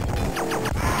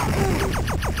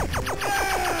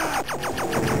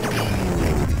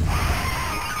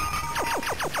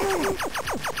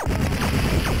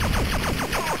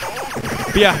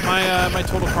 But yeah, my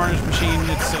Total Carnage machine,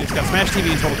 it's got Smash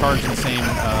TV and Total Carnage in the same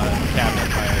cabinet.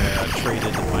 I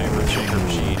traded my Earthshaker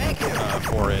machine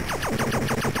for it.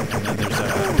 And then there's a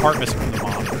part missing from the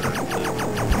monitor that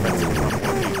prevents it from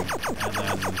working. And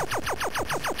then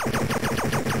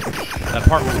that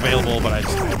part was available, but I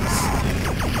was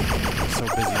so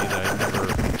busy that I never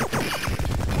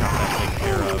got that taken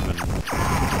care of.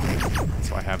 And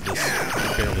so I have this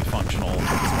barely functional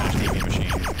Smash TV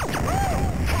machine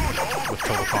with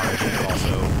Total Carnage in it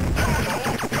also.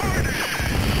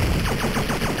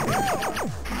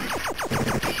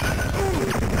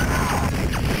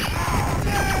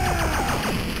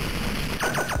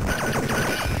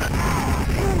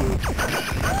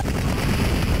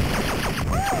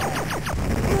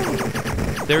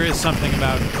 There is something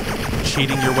about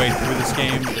cheating your way through this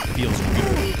game that feels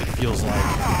good. It feels like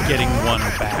getting one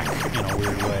back in a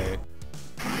weird way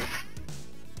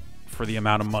for the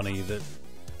amount of money that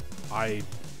I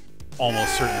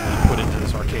almost certainly put into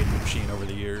this arcade machine over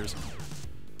the years.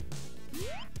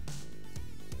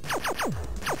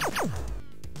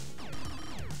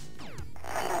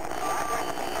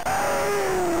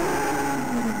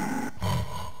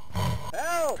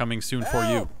 Help! Coming soon for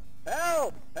you.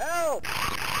 Help! Help!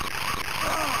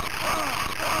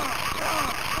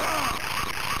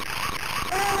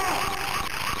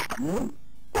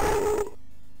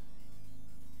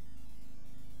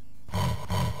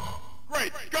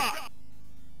 Great Scott!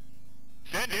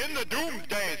 Send in the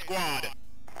Doomsday Squad!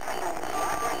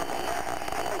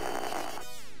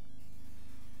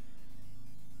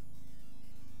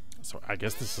 So I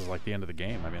guess this is like the end of the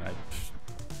game. I mean,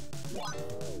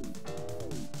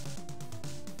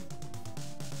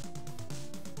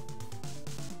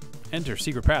 Enter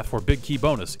secret path for big key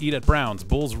bonus. Eat at Browns.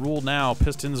 Bulls rule now.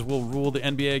 Pistons will rule the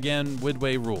NBA again.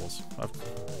 Midway rules.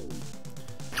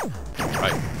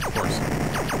 Right, of course.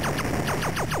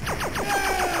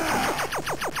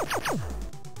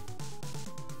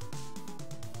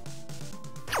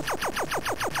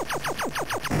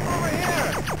 Over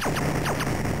here!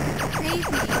 Save me.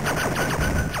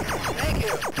 Thank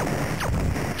you!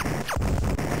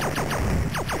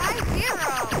 Hi,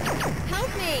 Hero.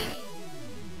 Help me.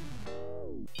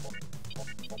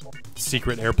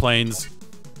 Secret airplanes.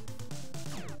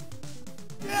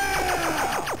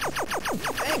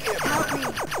 Thank you! Help me.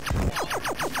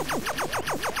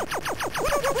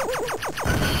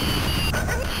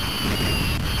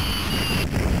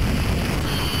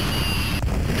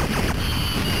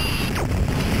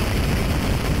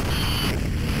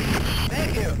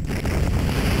 Thank you!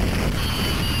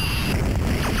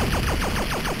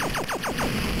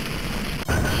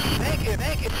 Thank you!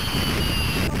 Thank you!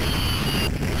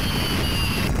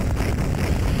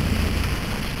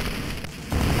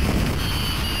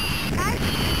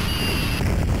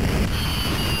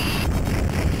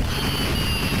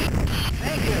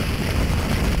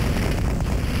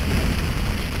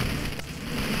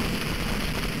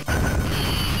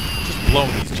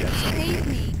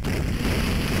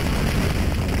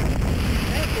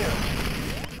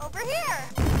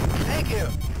 you.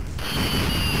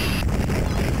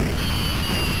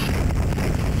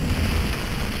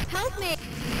 Help me!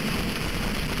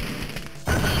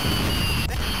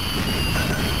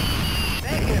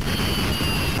 Thank you.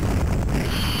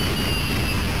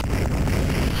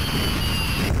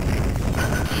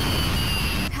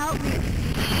 Help me!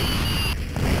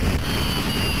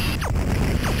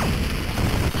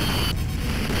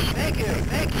 Thank you.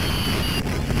 Thank you.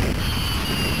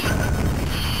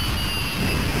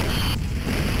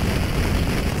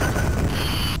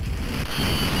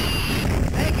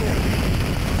 Thank you.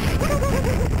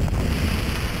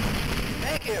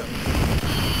 Thank you.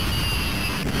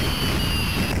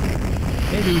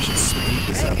 Maybe we should speed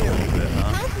this up a little bit,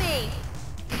 huh? Help me!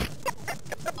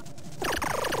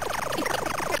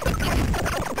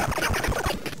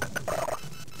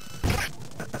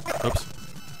 Oops.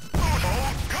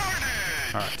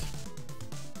 Alright.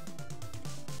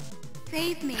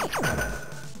 Save me!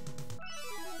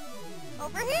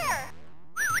 Over here!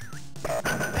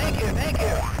 Thank you. Thank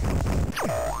you.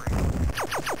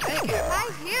 Thank you. My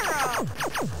hero!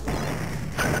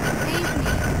 Save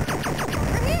me!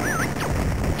 Over here!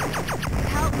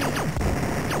 Help me!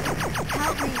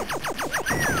 Help me!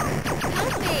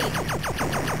 Help me!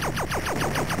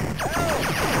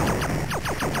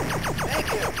 Thank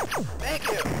you. Thank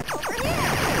you. Over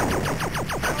here!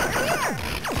 Over here!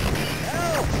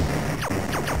 Help.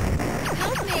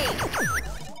 Help me!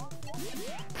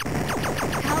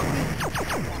 Help me!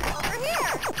 Over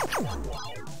here!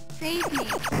 Save me!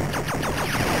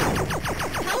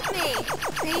 Help me!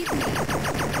 Save me!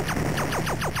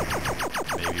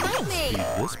 Maybe we Help should me. speed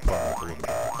this part up a little bit.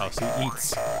 Oh, see,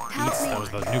 eats. Help Eats, me. that was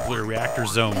the nuclear reactor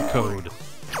zone code.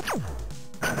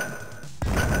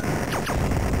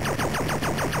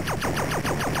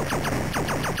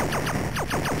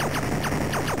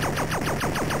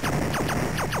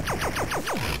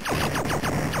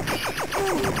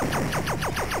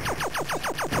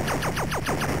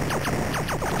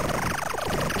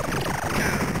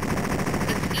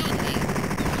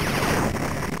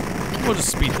 We'll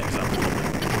just speed things up a little bit.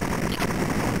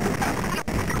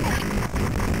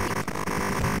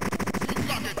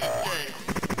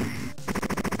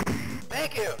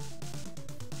 Thank you.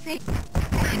 Save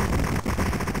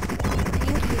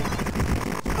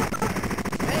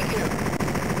Thank you.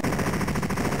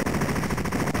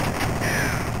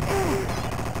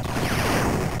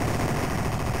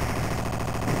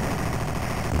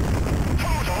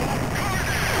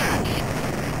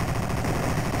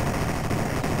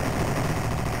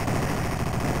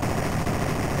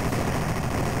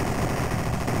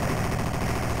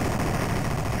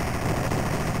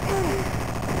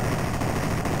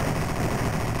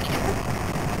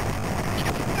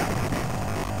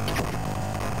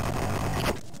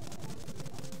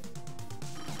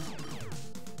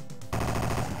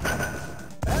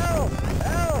 Help.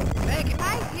 Help. Thank you.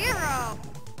 My hero!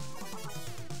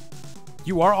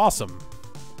 You are awesome.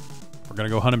 We're gonna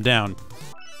go hunt him down.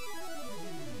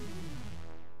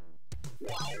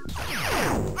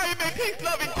 I am a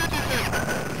peace-loving citizen.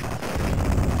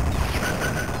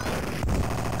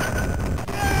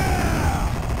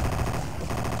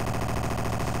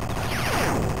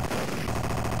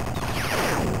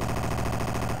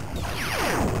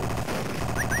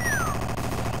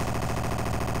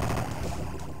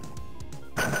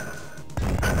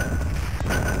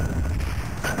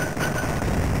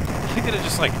 I think that it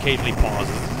just like occasionally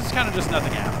pauses. It's kind of just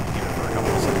nothing happening here for a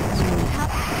couple of seconds.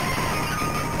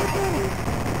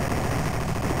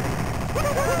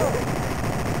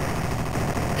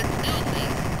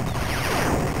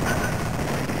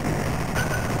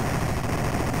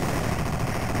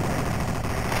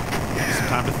 Some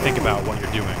time to think about what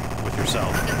you're doing with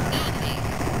yourself.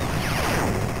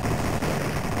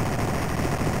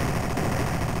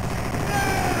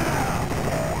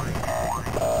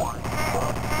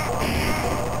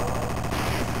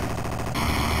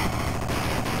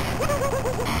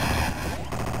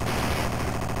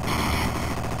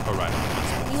 All right,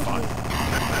 that's fine.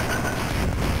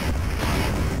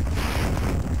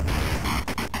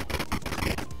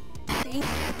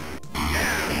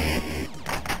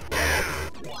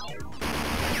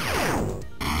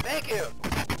 Thank you.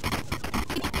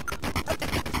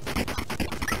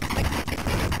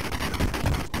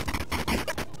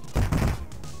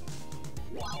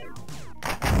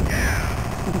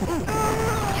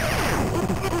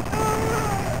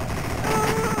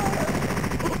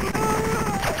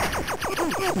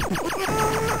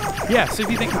 Yeah, so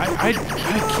if you think, I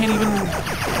can't even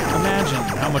imagine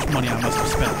how much money I must have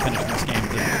spent finishing this game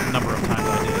the number of times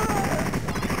I did.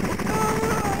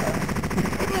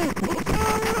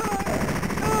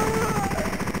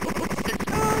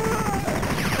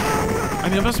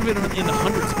 mean, it must have been in the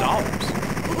hundreds of dollars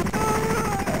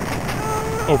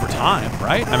over time,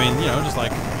 right? I mean, you know, just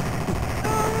like.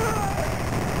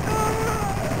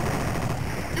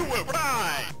 You will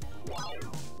die!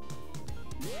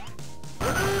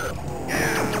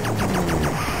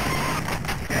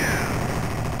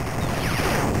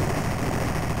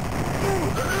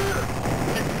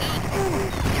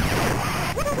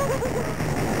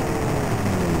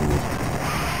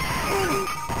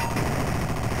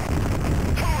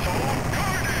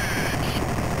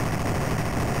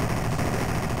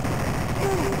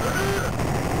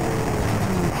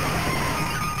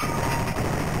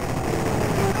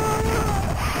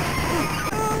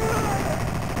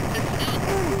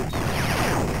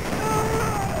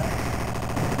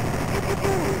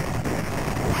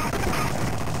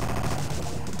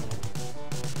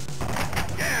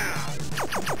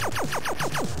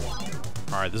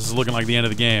 All right, this is looking like the end of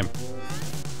the game.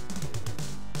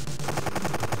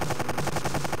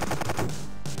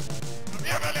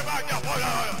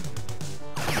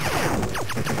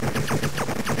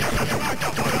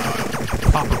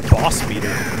 Proper boss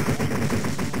meter.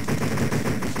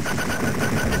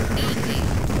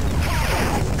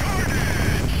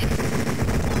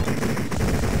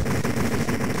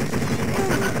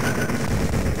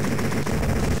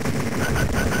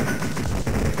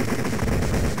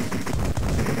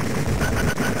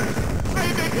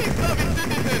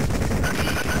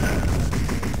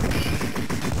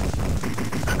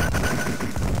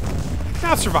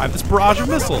 Now survive this barrage of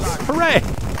missiles. Hooray!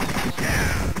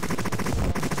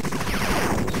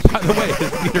 By the way,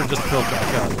 his meter just filled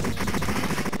back up.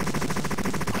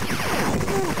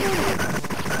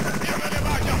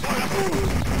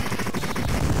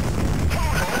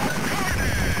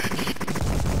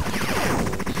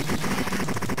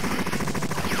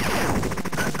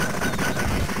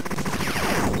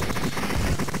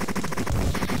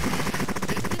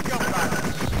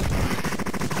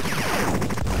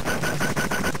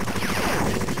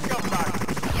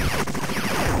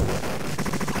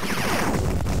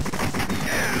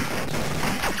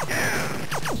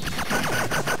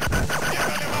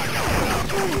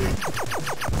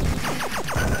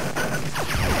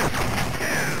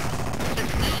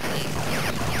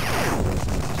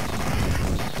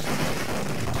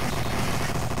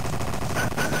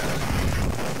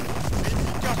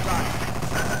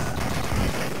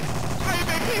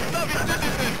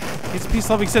 He's a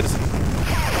peace-loving citizen.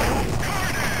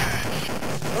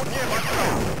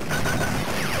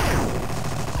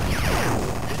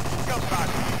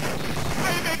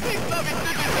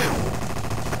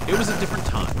 It was a different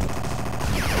time.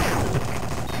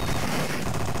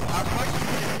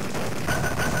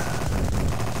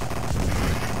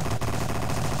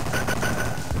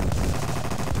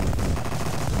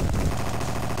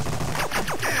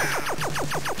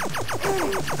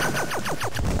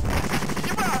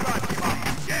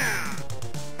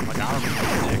 Like, I don't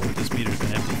remember but this meter's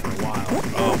been empty for a while.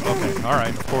 Oh, okay. All right,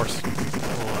 of course.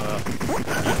 Little,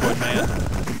 Detroit man.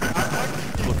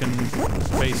 Looking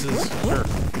faces. Sure.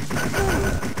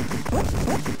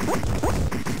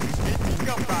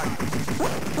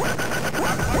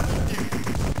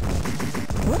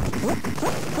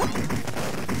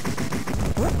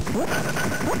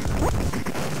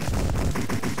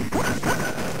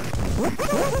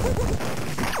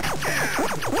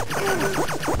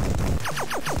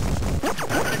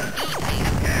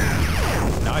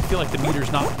 Now I feel like the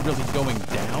meter's not really going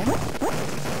down.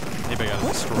 Maybe I gotta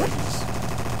destroy these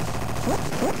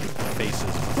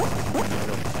faces.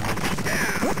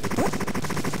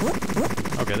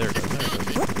 Okay, there it goes. There it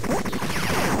goes.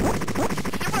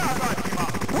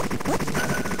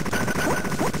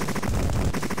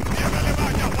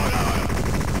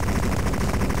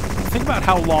 Think about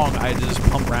how long I had to just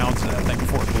pump rounds into that thing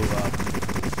before it blew up.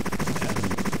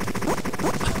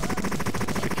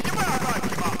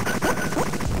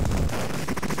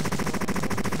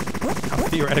 How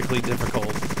theoretically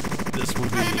difficult this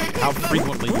would be. How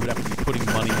frequently you would have to be putting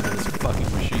money into this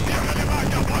fucking machine.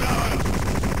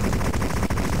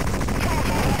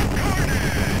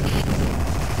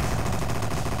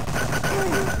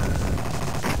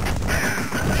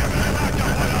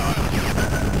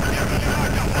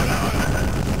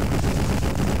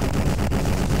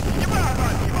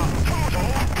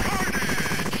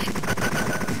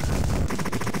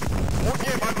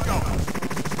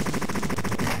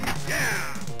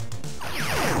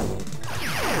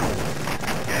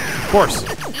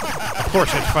 Of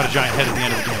course, you have to fight a giant head at the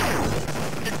end of the game.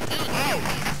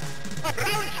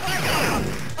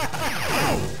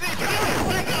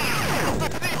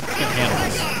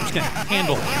 I'm just gonna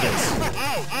handle this.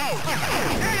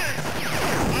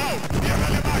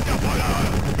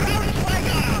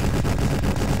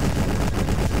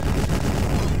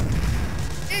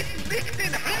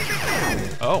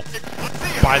 Oh,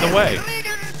 by the way.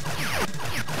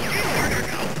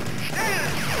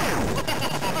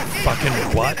 Fucking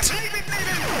what?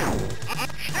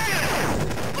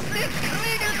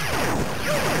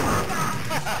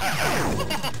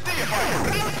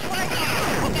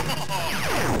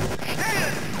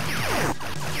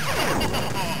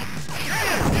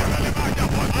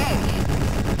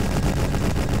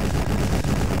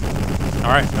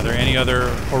 All right, are there any other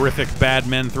horrific bad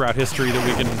men throughout history that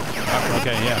we can...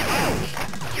 okay, yeah.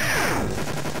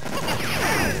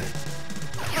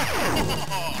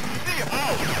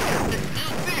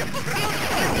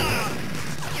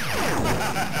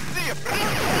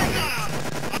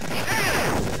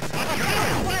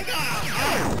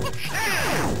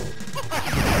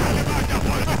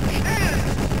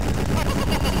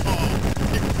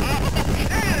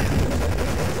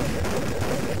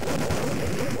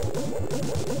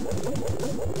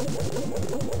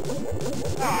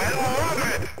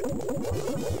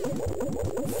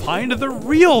 Find the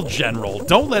real general.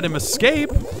 Don't let him escape.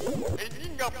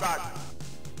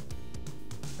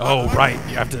 Oh, right.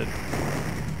 You have to...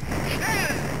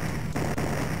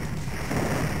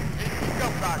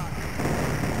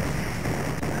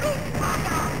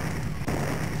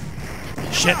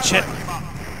 Shit.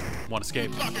 One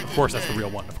escaped. Of course that's the real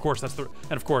one. Of course that's the...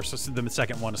 And of course the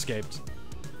second one escaped.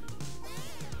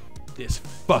 This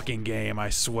fucking game, I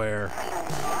swear.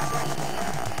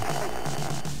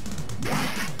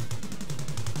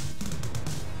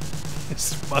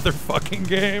 This motherfucking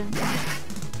game.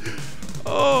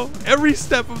 Oh, every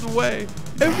step of the way.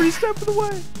 Every step of the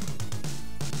way.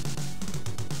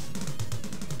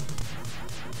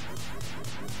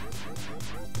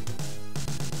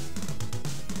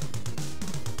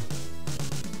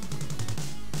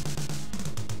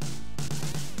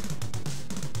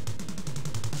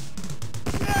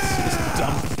 See this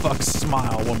dumb fuck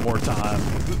smile one more time.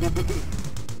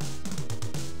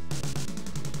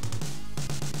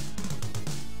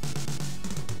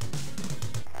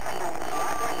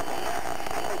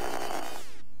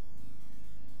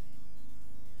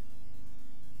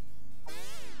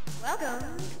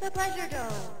 Welcome to the Pleasure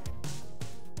Dome.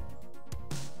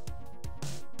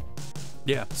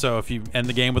 Yeah, so if you end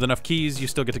the game with enough keys, you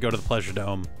still get to go to the Pleasure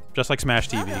Dome, just like Smash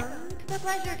TV. Welcome to the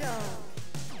Pleasure Dome.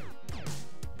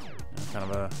 Kind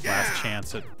of a last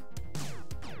chance at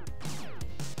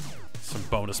some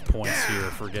bonus points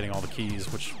here for getting all the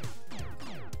keys, which...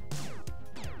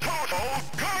 Total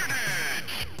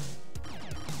Carnage!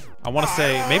 I want to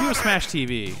say, maybe it was Smash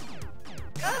TV.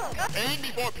 Pain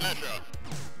before pleasure.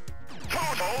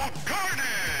 Total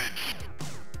Carnage!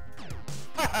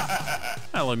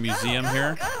 A little museum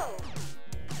here.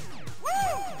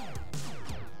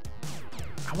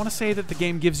 I want to say that the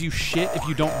game gives you shit if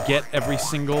you don't get every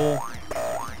single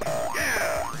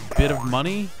bit of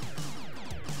money.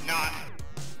 Not.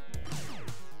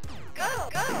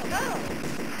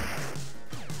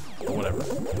 Or whatever.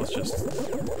 Let's just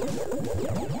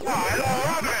I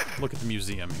love it! look at the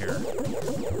museum here.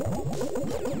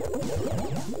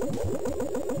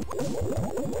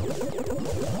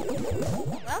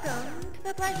 Welcome to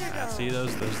the Pleasure Dome. See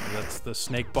that's the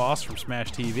snake boss from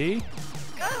Smash TV.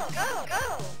 Go.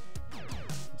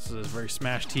 This is a very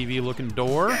Smash TV looking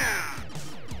door. Welcome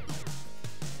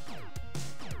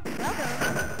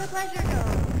to the Pleasure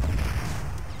Dome.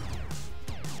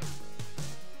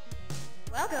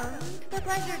 Welcome to the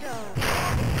Pleasure Dome.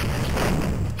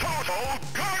 Total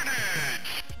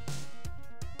Carnage!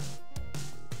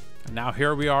 And now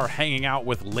here we are hanging out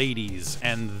with ladies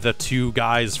and the two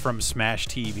guys from Smash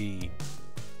TV.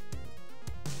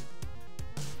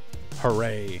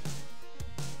 Hooray.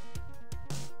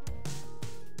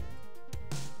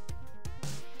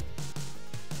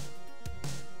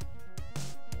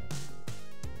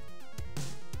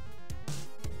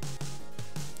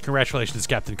 Congratulations,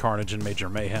 Captain Carnage and Major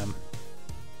Mayhem.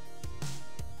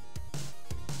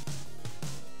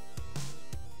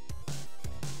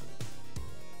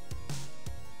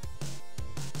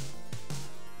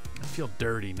 I feel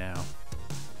dirty now.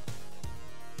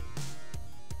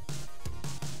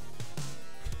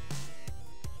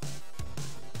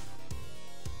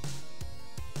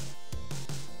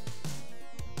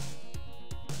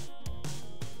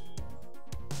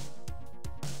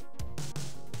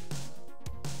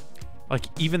 Like,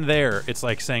 even there, it's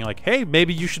like saying, like, hey,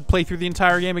 maybe you should play through the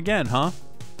entire game again, huh?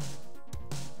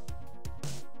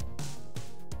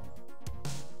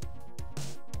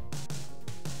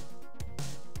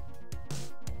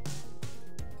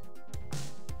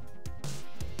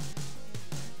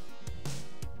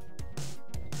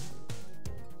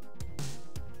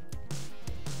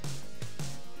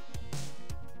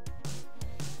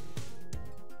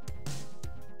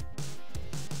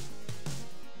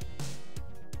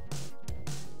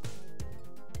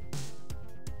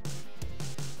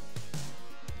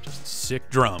 sick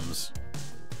drums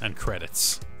and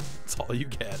credits. That's all you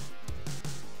get.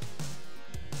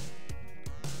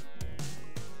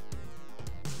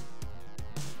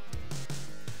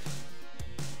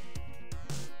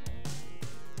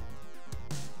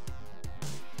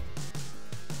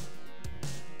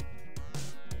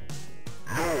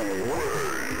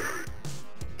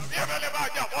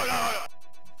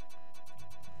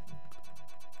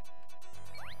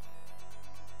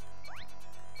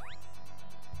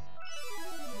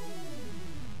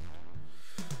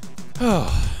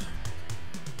 Oh.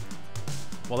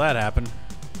 Well, that happened.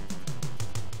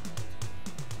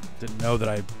 Didn't know that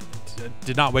I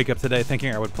did not wake up today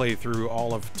thinking I would play through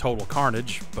all of Total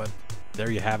Carnage, but there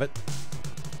you have it.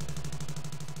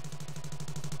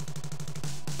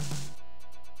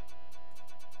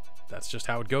 That's just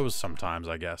how it goes sometimes,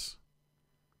 I guess.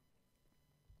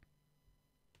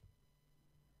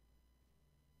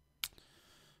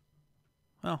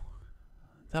 Well,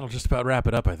 that'll just about wrap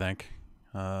it up, I think.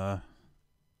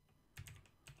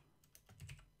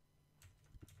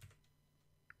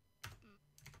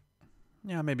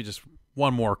 Yeah, maybe just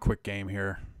one more quick game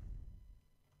here.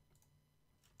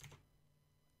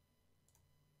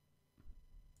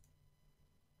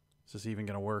 Is this even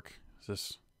going to work? Is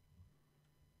this...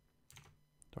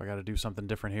 Do I got to do something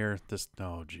different here? This...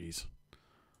 Oh, jeez.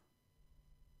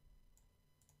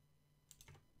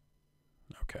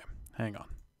 Okay, hang on.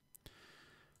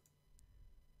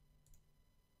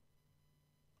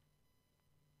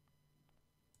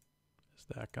 Is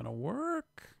that going to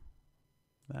work?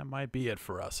 That might be it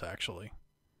for us, actually.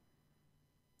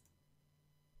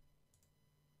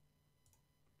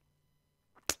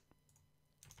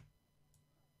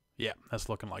 Yeah, that's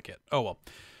looking like it. Oh,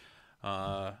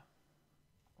 well.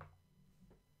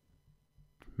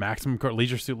 Maximum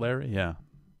Leisure Suit Larry? Yeah.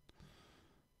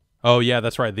 Oh, yeah,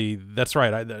 that's right. That's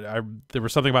right. There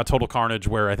was something about Total Carnage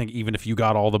where I think even if you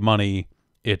got all the money,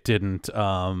 it didn't...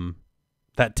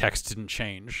 that text didn't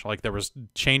change. Like, there was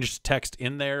changed text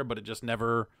in there, but it just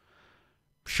never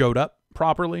showed up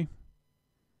properly.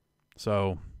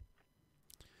 So,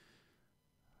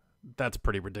 that's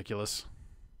pretty ridiculous.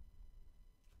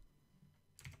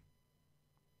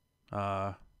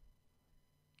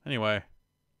 Anyway,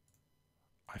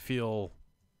 I feel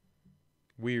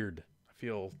weird. I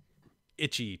feel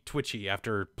itchy, twitchy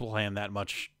after playing that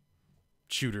much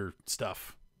shooter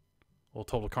stuff. A little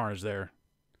Total Carnage there.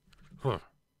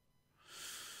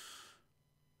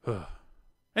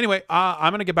 Anyway,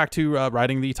 I'm going to get back to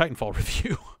writing the Titanfall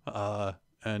review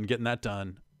and getting that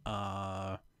done.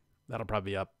 That'll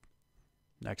probably be up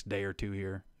next day or two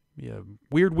here. Be a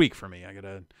weird week for me. I got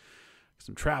to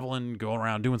some traveling, going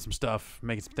around doing some stuff,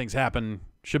 making some things happen.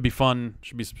 Should be fun.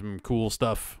 Should be some cool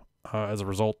stuff as a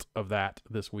result of that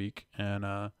this week.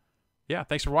 And yeah,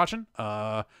 thanks for watching.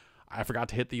 I forgot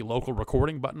to hit the local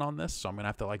recording button on this, so I'm going to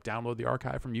have to like download the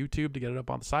archive from YouTube to get it up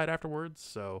on the site afterwards.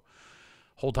 So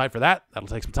hold tight for that. That'll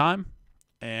take some time.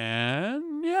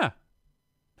 And yeah,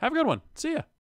 have a good one. See ya.